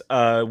 guys,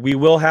 we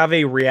will have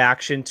a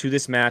reaction to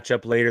this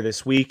matchup later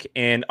this week,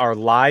 and our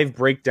live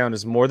breakdown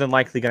is more than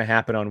likely going to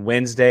happen on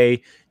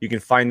Wednesday. You can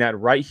find that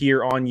right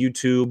here on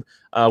YouTube.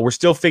 We're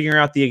still figuring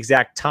out the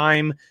exact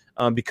time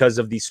because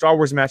of the Star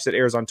Wars match that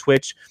airs on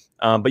Twitch.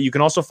 But you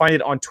can also find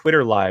it on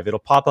Twitter live. It'll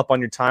pop up on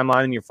your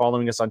timeline and you're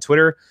following us on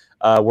Twitter.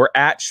 We're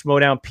at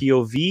Schmodown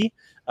POV.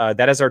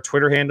 That is our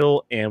Twitter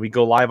handle, and we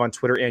go live on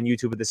Twitter and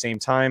YouTube at the same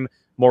time.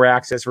 More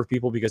access for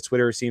people because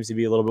Twitter seems to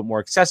be a little bit more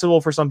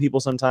accessible for some people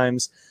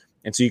sometimes.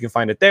 And so you can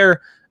find it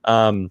there.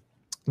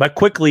 But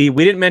quickly,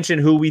 we didn't mention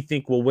who we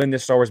think will win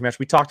this Star Wars match.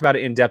 We talked about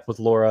it in depth with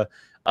Laura.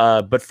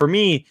 But for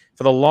me,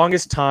 for the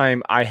longest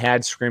time, I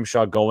had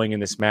Scrimshaw going in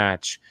this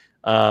match.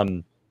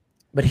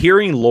 But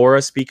hearing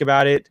Laura speak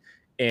about it,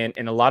 and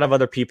a lot of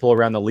other people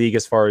around the league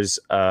as far as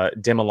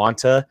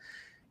Demolanta,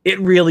 it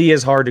really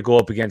is hard to go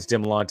up against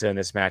Demolanta in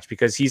this match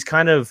because he's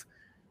kind of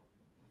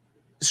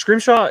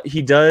Scrimshaw.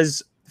 He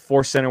does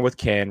Force Center with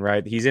Ken,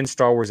 right? He's in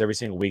Star Wars every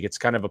single week. It's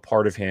kind of a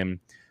part of him.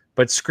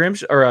 But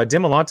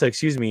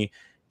Demolanta,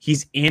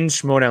 he's in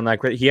Schmodown.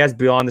 Like he has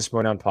Beyond the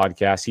Schmodown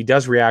podcast. He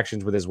does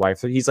reactions with his wife.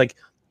 So he's like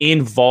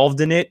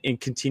involved in it and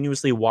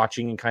continuously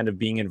watching and kind of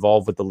being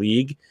involved with the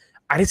league.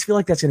 I just feel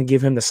like that's going to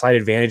give him the slight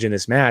advantage in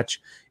this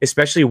match,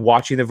 especially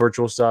watching the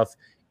virtual stuff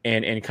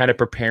and kind of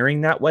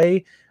preparing that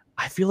way.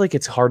 I feel like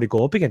it's hard to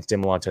go up against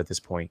Demolanta at this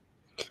point.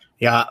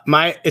 Yeah,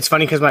 it's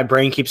funny because my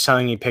brain keeps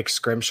telling me pick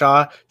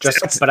Scrimshaw.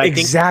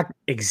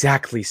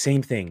 Exactly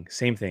same thing.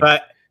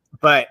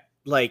 But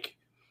like,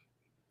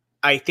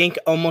 I think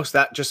almost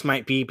that just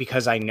might be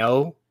because I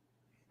know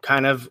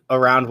kind of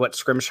around what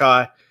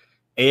Scrimshaw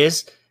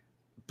is,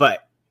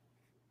 but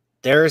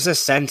there is a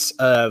sense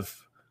of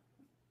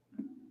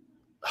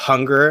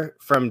hunger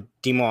from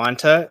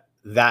Demolanta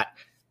that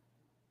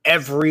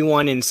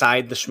everyone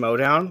inside the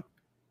Schmodown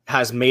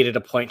has made it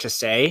a point to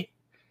say.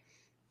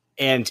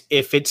 And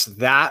if it's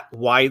that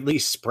widely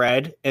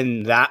spread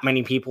and that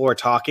many people are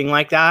talking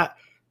like that,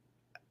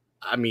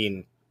 I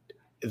mean,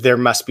 there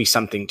must be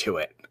something to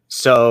it.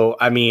 So,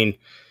 I mean,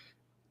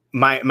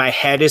 my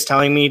head is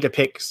telling me to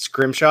pick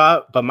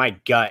Scrimshaw, but my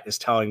gut is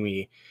telling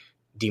me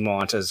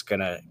Demolanta is going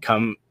to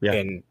come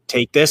and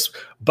take this.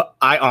 But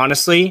I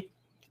honestly,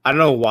 I don't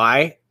know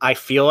why. I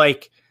feel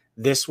like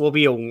this will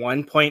be a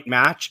 1-point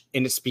match,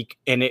 and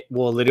it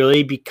will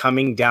literally be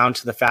coming down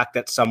to the fact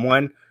that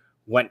someone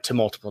went to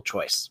multiple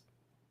choice.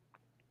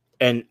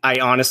 And I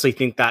honestly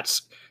think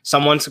that's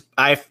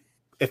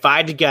if I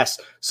had to guess,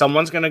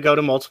 someone's going to go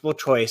to multiple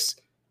choice,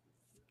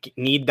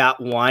 need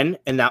that one,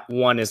 and that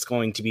one is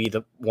going to be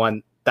the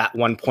one. That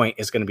 1 point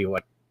is going to be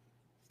what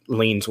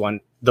leans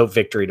the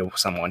victory to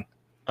someone.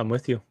 I'm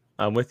with you.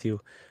 All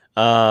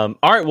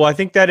right. Well, I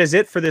think that is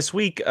it for this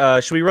week.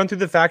 Should we run through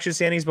the faction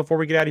standings before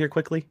we get out of here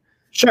quickly?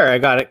 Sure. I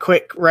got it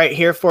quick right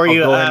here for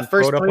you. Go ahead and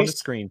first throw it up place on the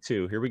screen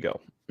too. Here we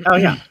go. Oh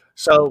yeah.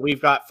 So we've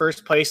got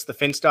first place, the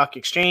Finstock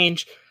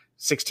Exchange,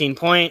 16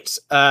 points.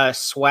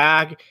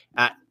 Swag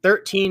at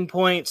 13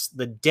 points.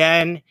 The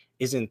Den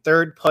is in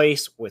third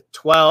place with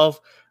 12.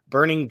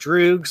 Burning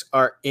Droogs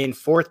are in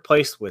fourth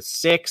place with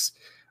 6.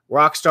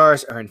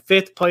 Rockstars are in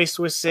fifth place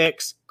with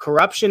 6.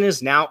 Corruption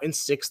is now in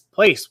sixth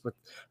place with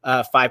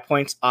 5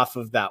 points off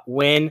of that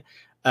win.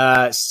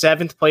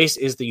 Seventh place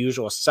is the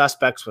Usual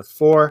Suspects with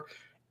 4.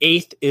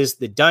 Eighth is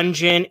the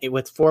Dungeon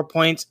with 4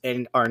 points.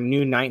 And our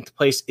new ninth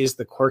place is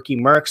the Quirky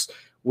Mercs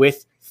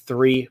with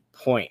 3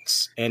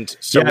 points. And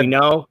so we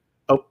know.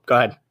 Oh, go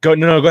ahead. Go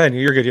ahead.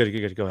 You're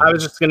good. Go ahead. I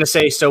was just going to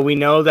say, so we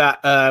know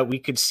that we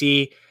could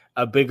see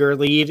a bigger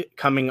lead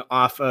coming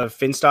off of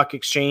Finstock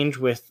Exchange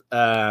with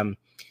the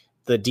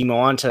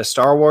Demoanta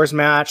Star Wars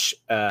match.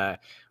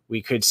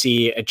 We could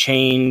see a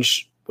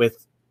change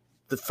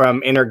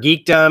from Inner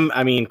Geekdom.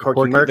 I mean,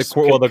 Corky Mercs.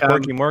 The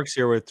Corky Mercs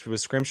here with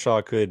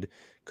Scrimshaw could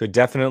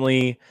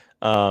definitely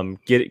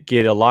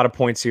get a lot of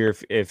points here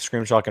if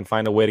Scrimshaw can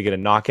find a way to get a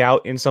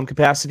knockout in some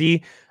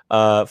capacity.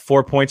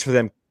 4 points for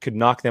them could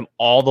knock them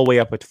all the way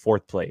up to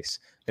 4th place,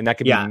 and that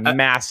could be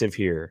massive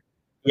here.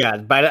 Yeah,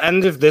 by the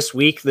end of this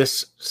week,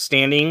 this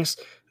standings,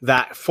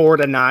 that 4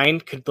 to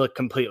 9 could look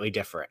completely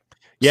different.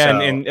 Yeah,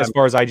 so, and as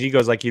far as IG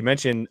goes, like you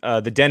mentioned,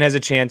 the Den has a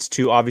chance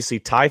to obviously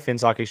tie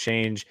Finstock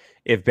Exchange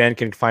if Ben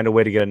can find a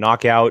way to get a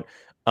knockout.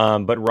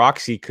 But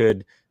Roxy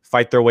could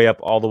fight their way up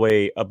all the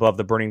way above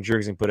the Burning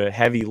Jerks and put a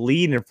heavy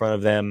lead in front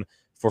of them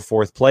for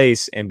 4th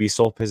place and be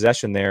sole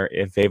possession there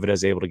if Vavida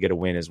is able to get a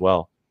win as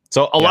well.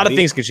 So a lot of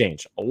things could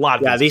change. A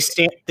lot of things.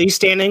 These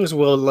standings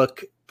will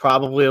look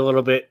probably a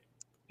little bit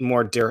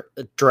more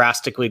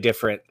drastically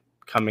different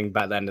coming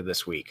by the end of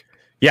this week.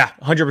 Yeah,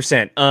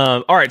 100%.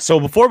 All right, so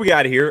before we get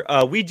out of here,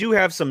 we do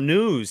have some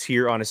news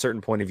here on a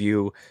certain point of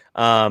view,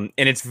 and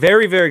it's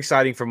very, very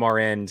exciting from our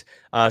end.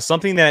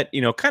 Something that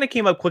kind of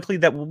came up quickly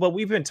that what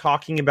we've been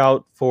talking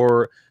about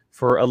for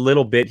a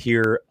little bit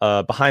here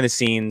behind the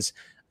scenes.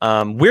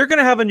 We're going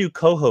to have a new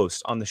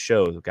co-host on the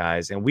show,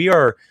 guys, and we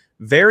are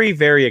very,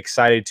 very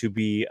excited to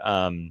be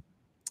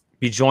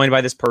joined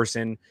by this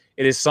person.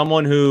 It is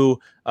someone who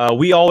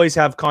we always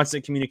have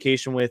constant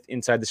communication with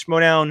inside the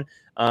Schmodown.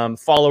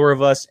 Follower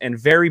of us and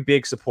very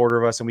big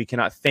supporter of us, and we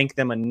cannot thank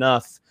them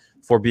enough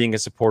for being a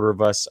supporter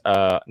of us,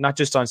 not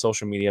just on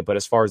social media, but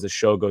as far as the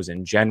show goes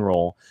in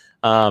general.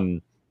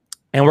 And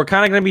we're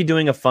kind of going to be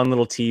doing a fun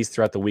little tease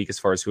throughout the week as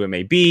far as who it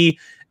may be,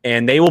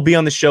 and they will be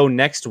on the show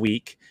next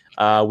week.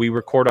 We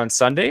record on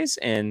Sundays,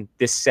 and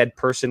this said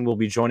person will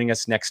be joining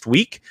us next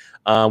week.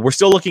 We're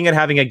still looking at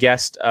having a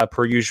guest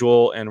per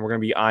usual, and we're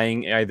going to be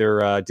eyeing either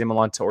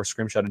Dimolanta or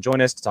Scrimshaw to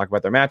join us to talk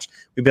about their match.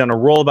 We've been on a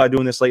roll about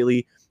doing this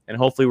lately, and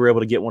hopefully we're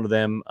able to get one of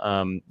them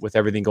with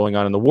everything going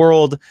on in the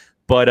world.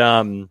 But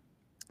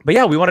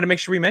yeah, we wanted to make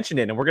sure we mentioned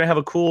it, and we're going to have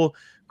a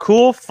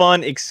cool,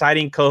 fun,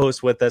 exciting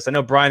co-host with us. I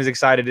know Brian is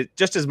excited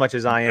just as much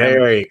as I am.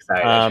 Very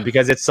excited.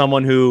 Because it's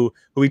someone who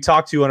we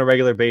talk to on a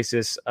regular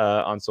basis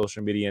on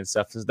social media and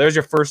stuff. So there's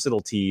your first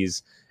little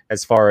tease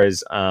as far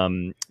as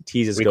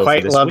teases go. We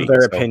quite for this love week,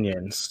 their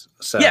opinions.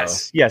 So.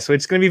 Yes. So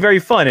it's going to be very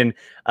fun. And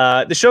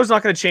the show's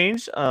not going to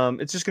change.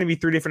 It's just going to be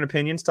 3 different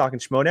opinions talking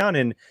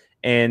Schmodown,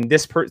 and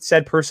this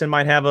said person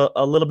might have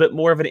a little bit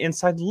more of an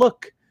inside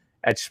look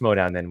at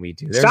Schmodown than we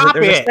do. There's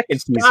a second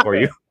tease for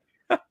you.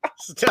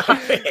 Stop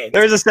it.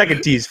 There's a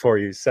second tease for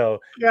you. So,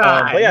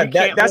 God, but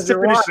yeah, that's the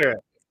finish.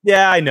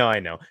 Yeah, I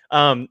know.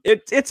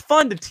 It's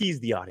fun to tease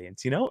the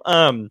audience,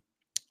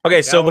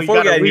 Okay, so before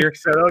we get here,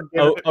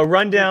 a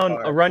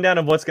rundown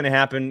of what's going to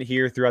happen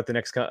here throughout the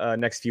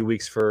next few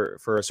weeks for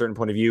a certain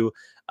point of view.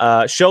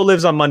 Show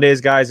lives on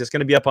Mondays, guys. It's going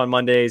to be up on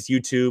Mondays,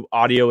 YouTube,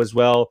 audio as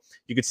well.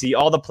 You can see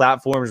all the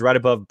platforms right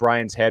above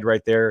Brian's head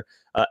right there.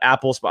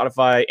 Apple,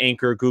 Spotify,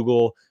 Anchor,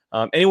 Google,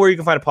 anywhere you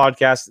can find a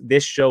podcast,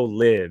 this show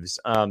lives.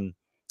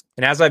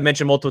 And as I've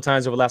mentioned multiple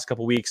times over the last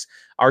couple of weeks,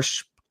 our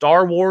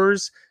Star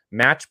Wars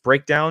match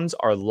breakdowns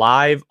are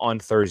live on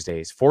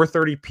Thursdays,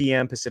 4:30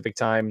 p.m. Pacific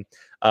time.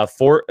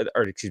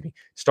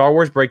 Star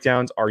Wars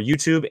breakdowns are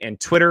YouTube and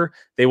Twitter.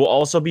 They will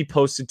also be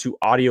posted to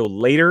audio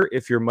later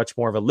if you're much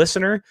more of a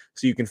listener,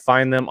 so you can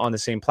find them on the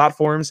same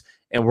platforms.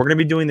 And we're going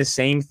to be doing the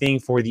same thing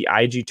for the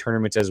IG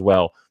tournaments as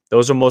well.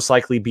 Those will most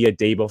likely be a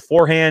day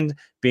beforehand,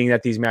 being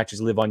that these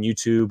matches live on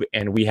YouTube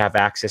and we have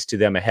access to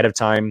them ahead of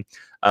time.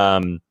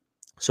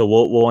 So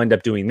we'll end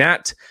up doing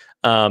that.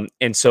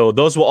 And so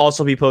those will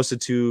also be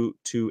posted to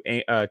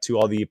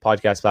all the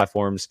podcast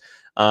platforms.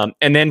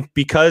 And then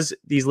because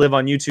these live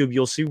on YouTube,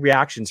 you'll see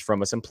reactions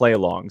from us and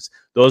play-alongs.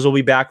 Those will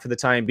be back for the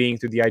time being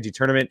through the IG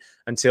tournament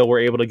until we're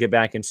able to get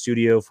back in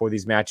studio for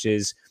these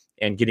matches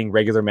and getting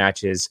regular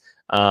matches.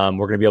 We're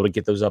going to be able to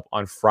get those up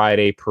on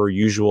Friday per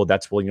usual.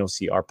 That's when you'll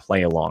see our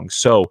play-alongs.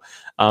 So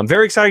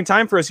very exciting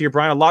time for us here,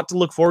 Brian. A lot to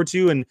look forward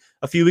to. And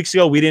a few weeks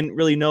ago, we didn't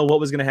really know what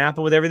was going to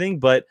happen with everything,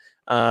 but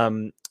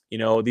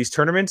these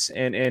tournaments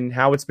and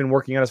how it's been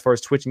working out as far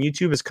as Twitch and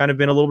YouTube has kind of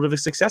been a little bit of a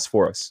success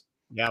for us.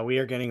 Yeah, we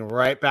are getting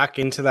right back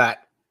into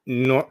that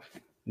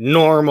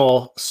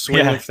normal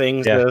swing of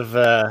things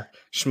of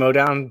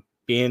Schmodown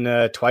being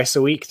a twice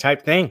a week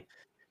type thing.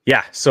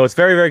 Yeah, so it's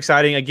very, very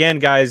exciting. Again,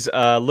 guys,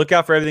 look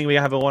out for everything we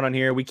have going on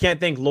here. We can't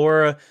thank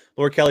Laura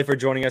Kelly for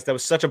joining us. That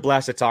was such a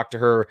blast to talk to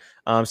her.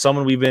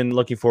 Someone we've been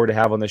looking forward to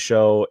have on the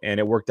show, and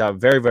it worked out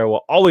very, very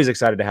well. Always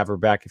excited to have her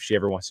back if she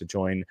ever wants to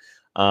join.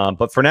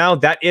 But for now,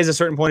 that is a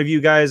certain point of view,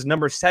 guys.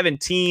 Number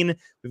 17.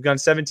 We've gone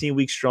 17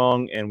 weeks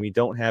strong, and we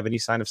don't have any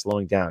sign of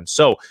slowing down.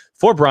 So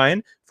for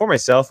Brian, for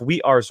myself,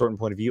 we are a certain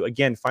point of view.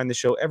 Again, find the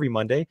show every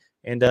Monday,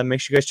 and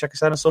make sure you guys check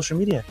us out on social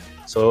media.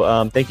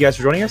 So thank you guys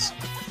for joining us,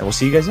 and we'll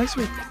see you guys next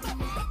week.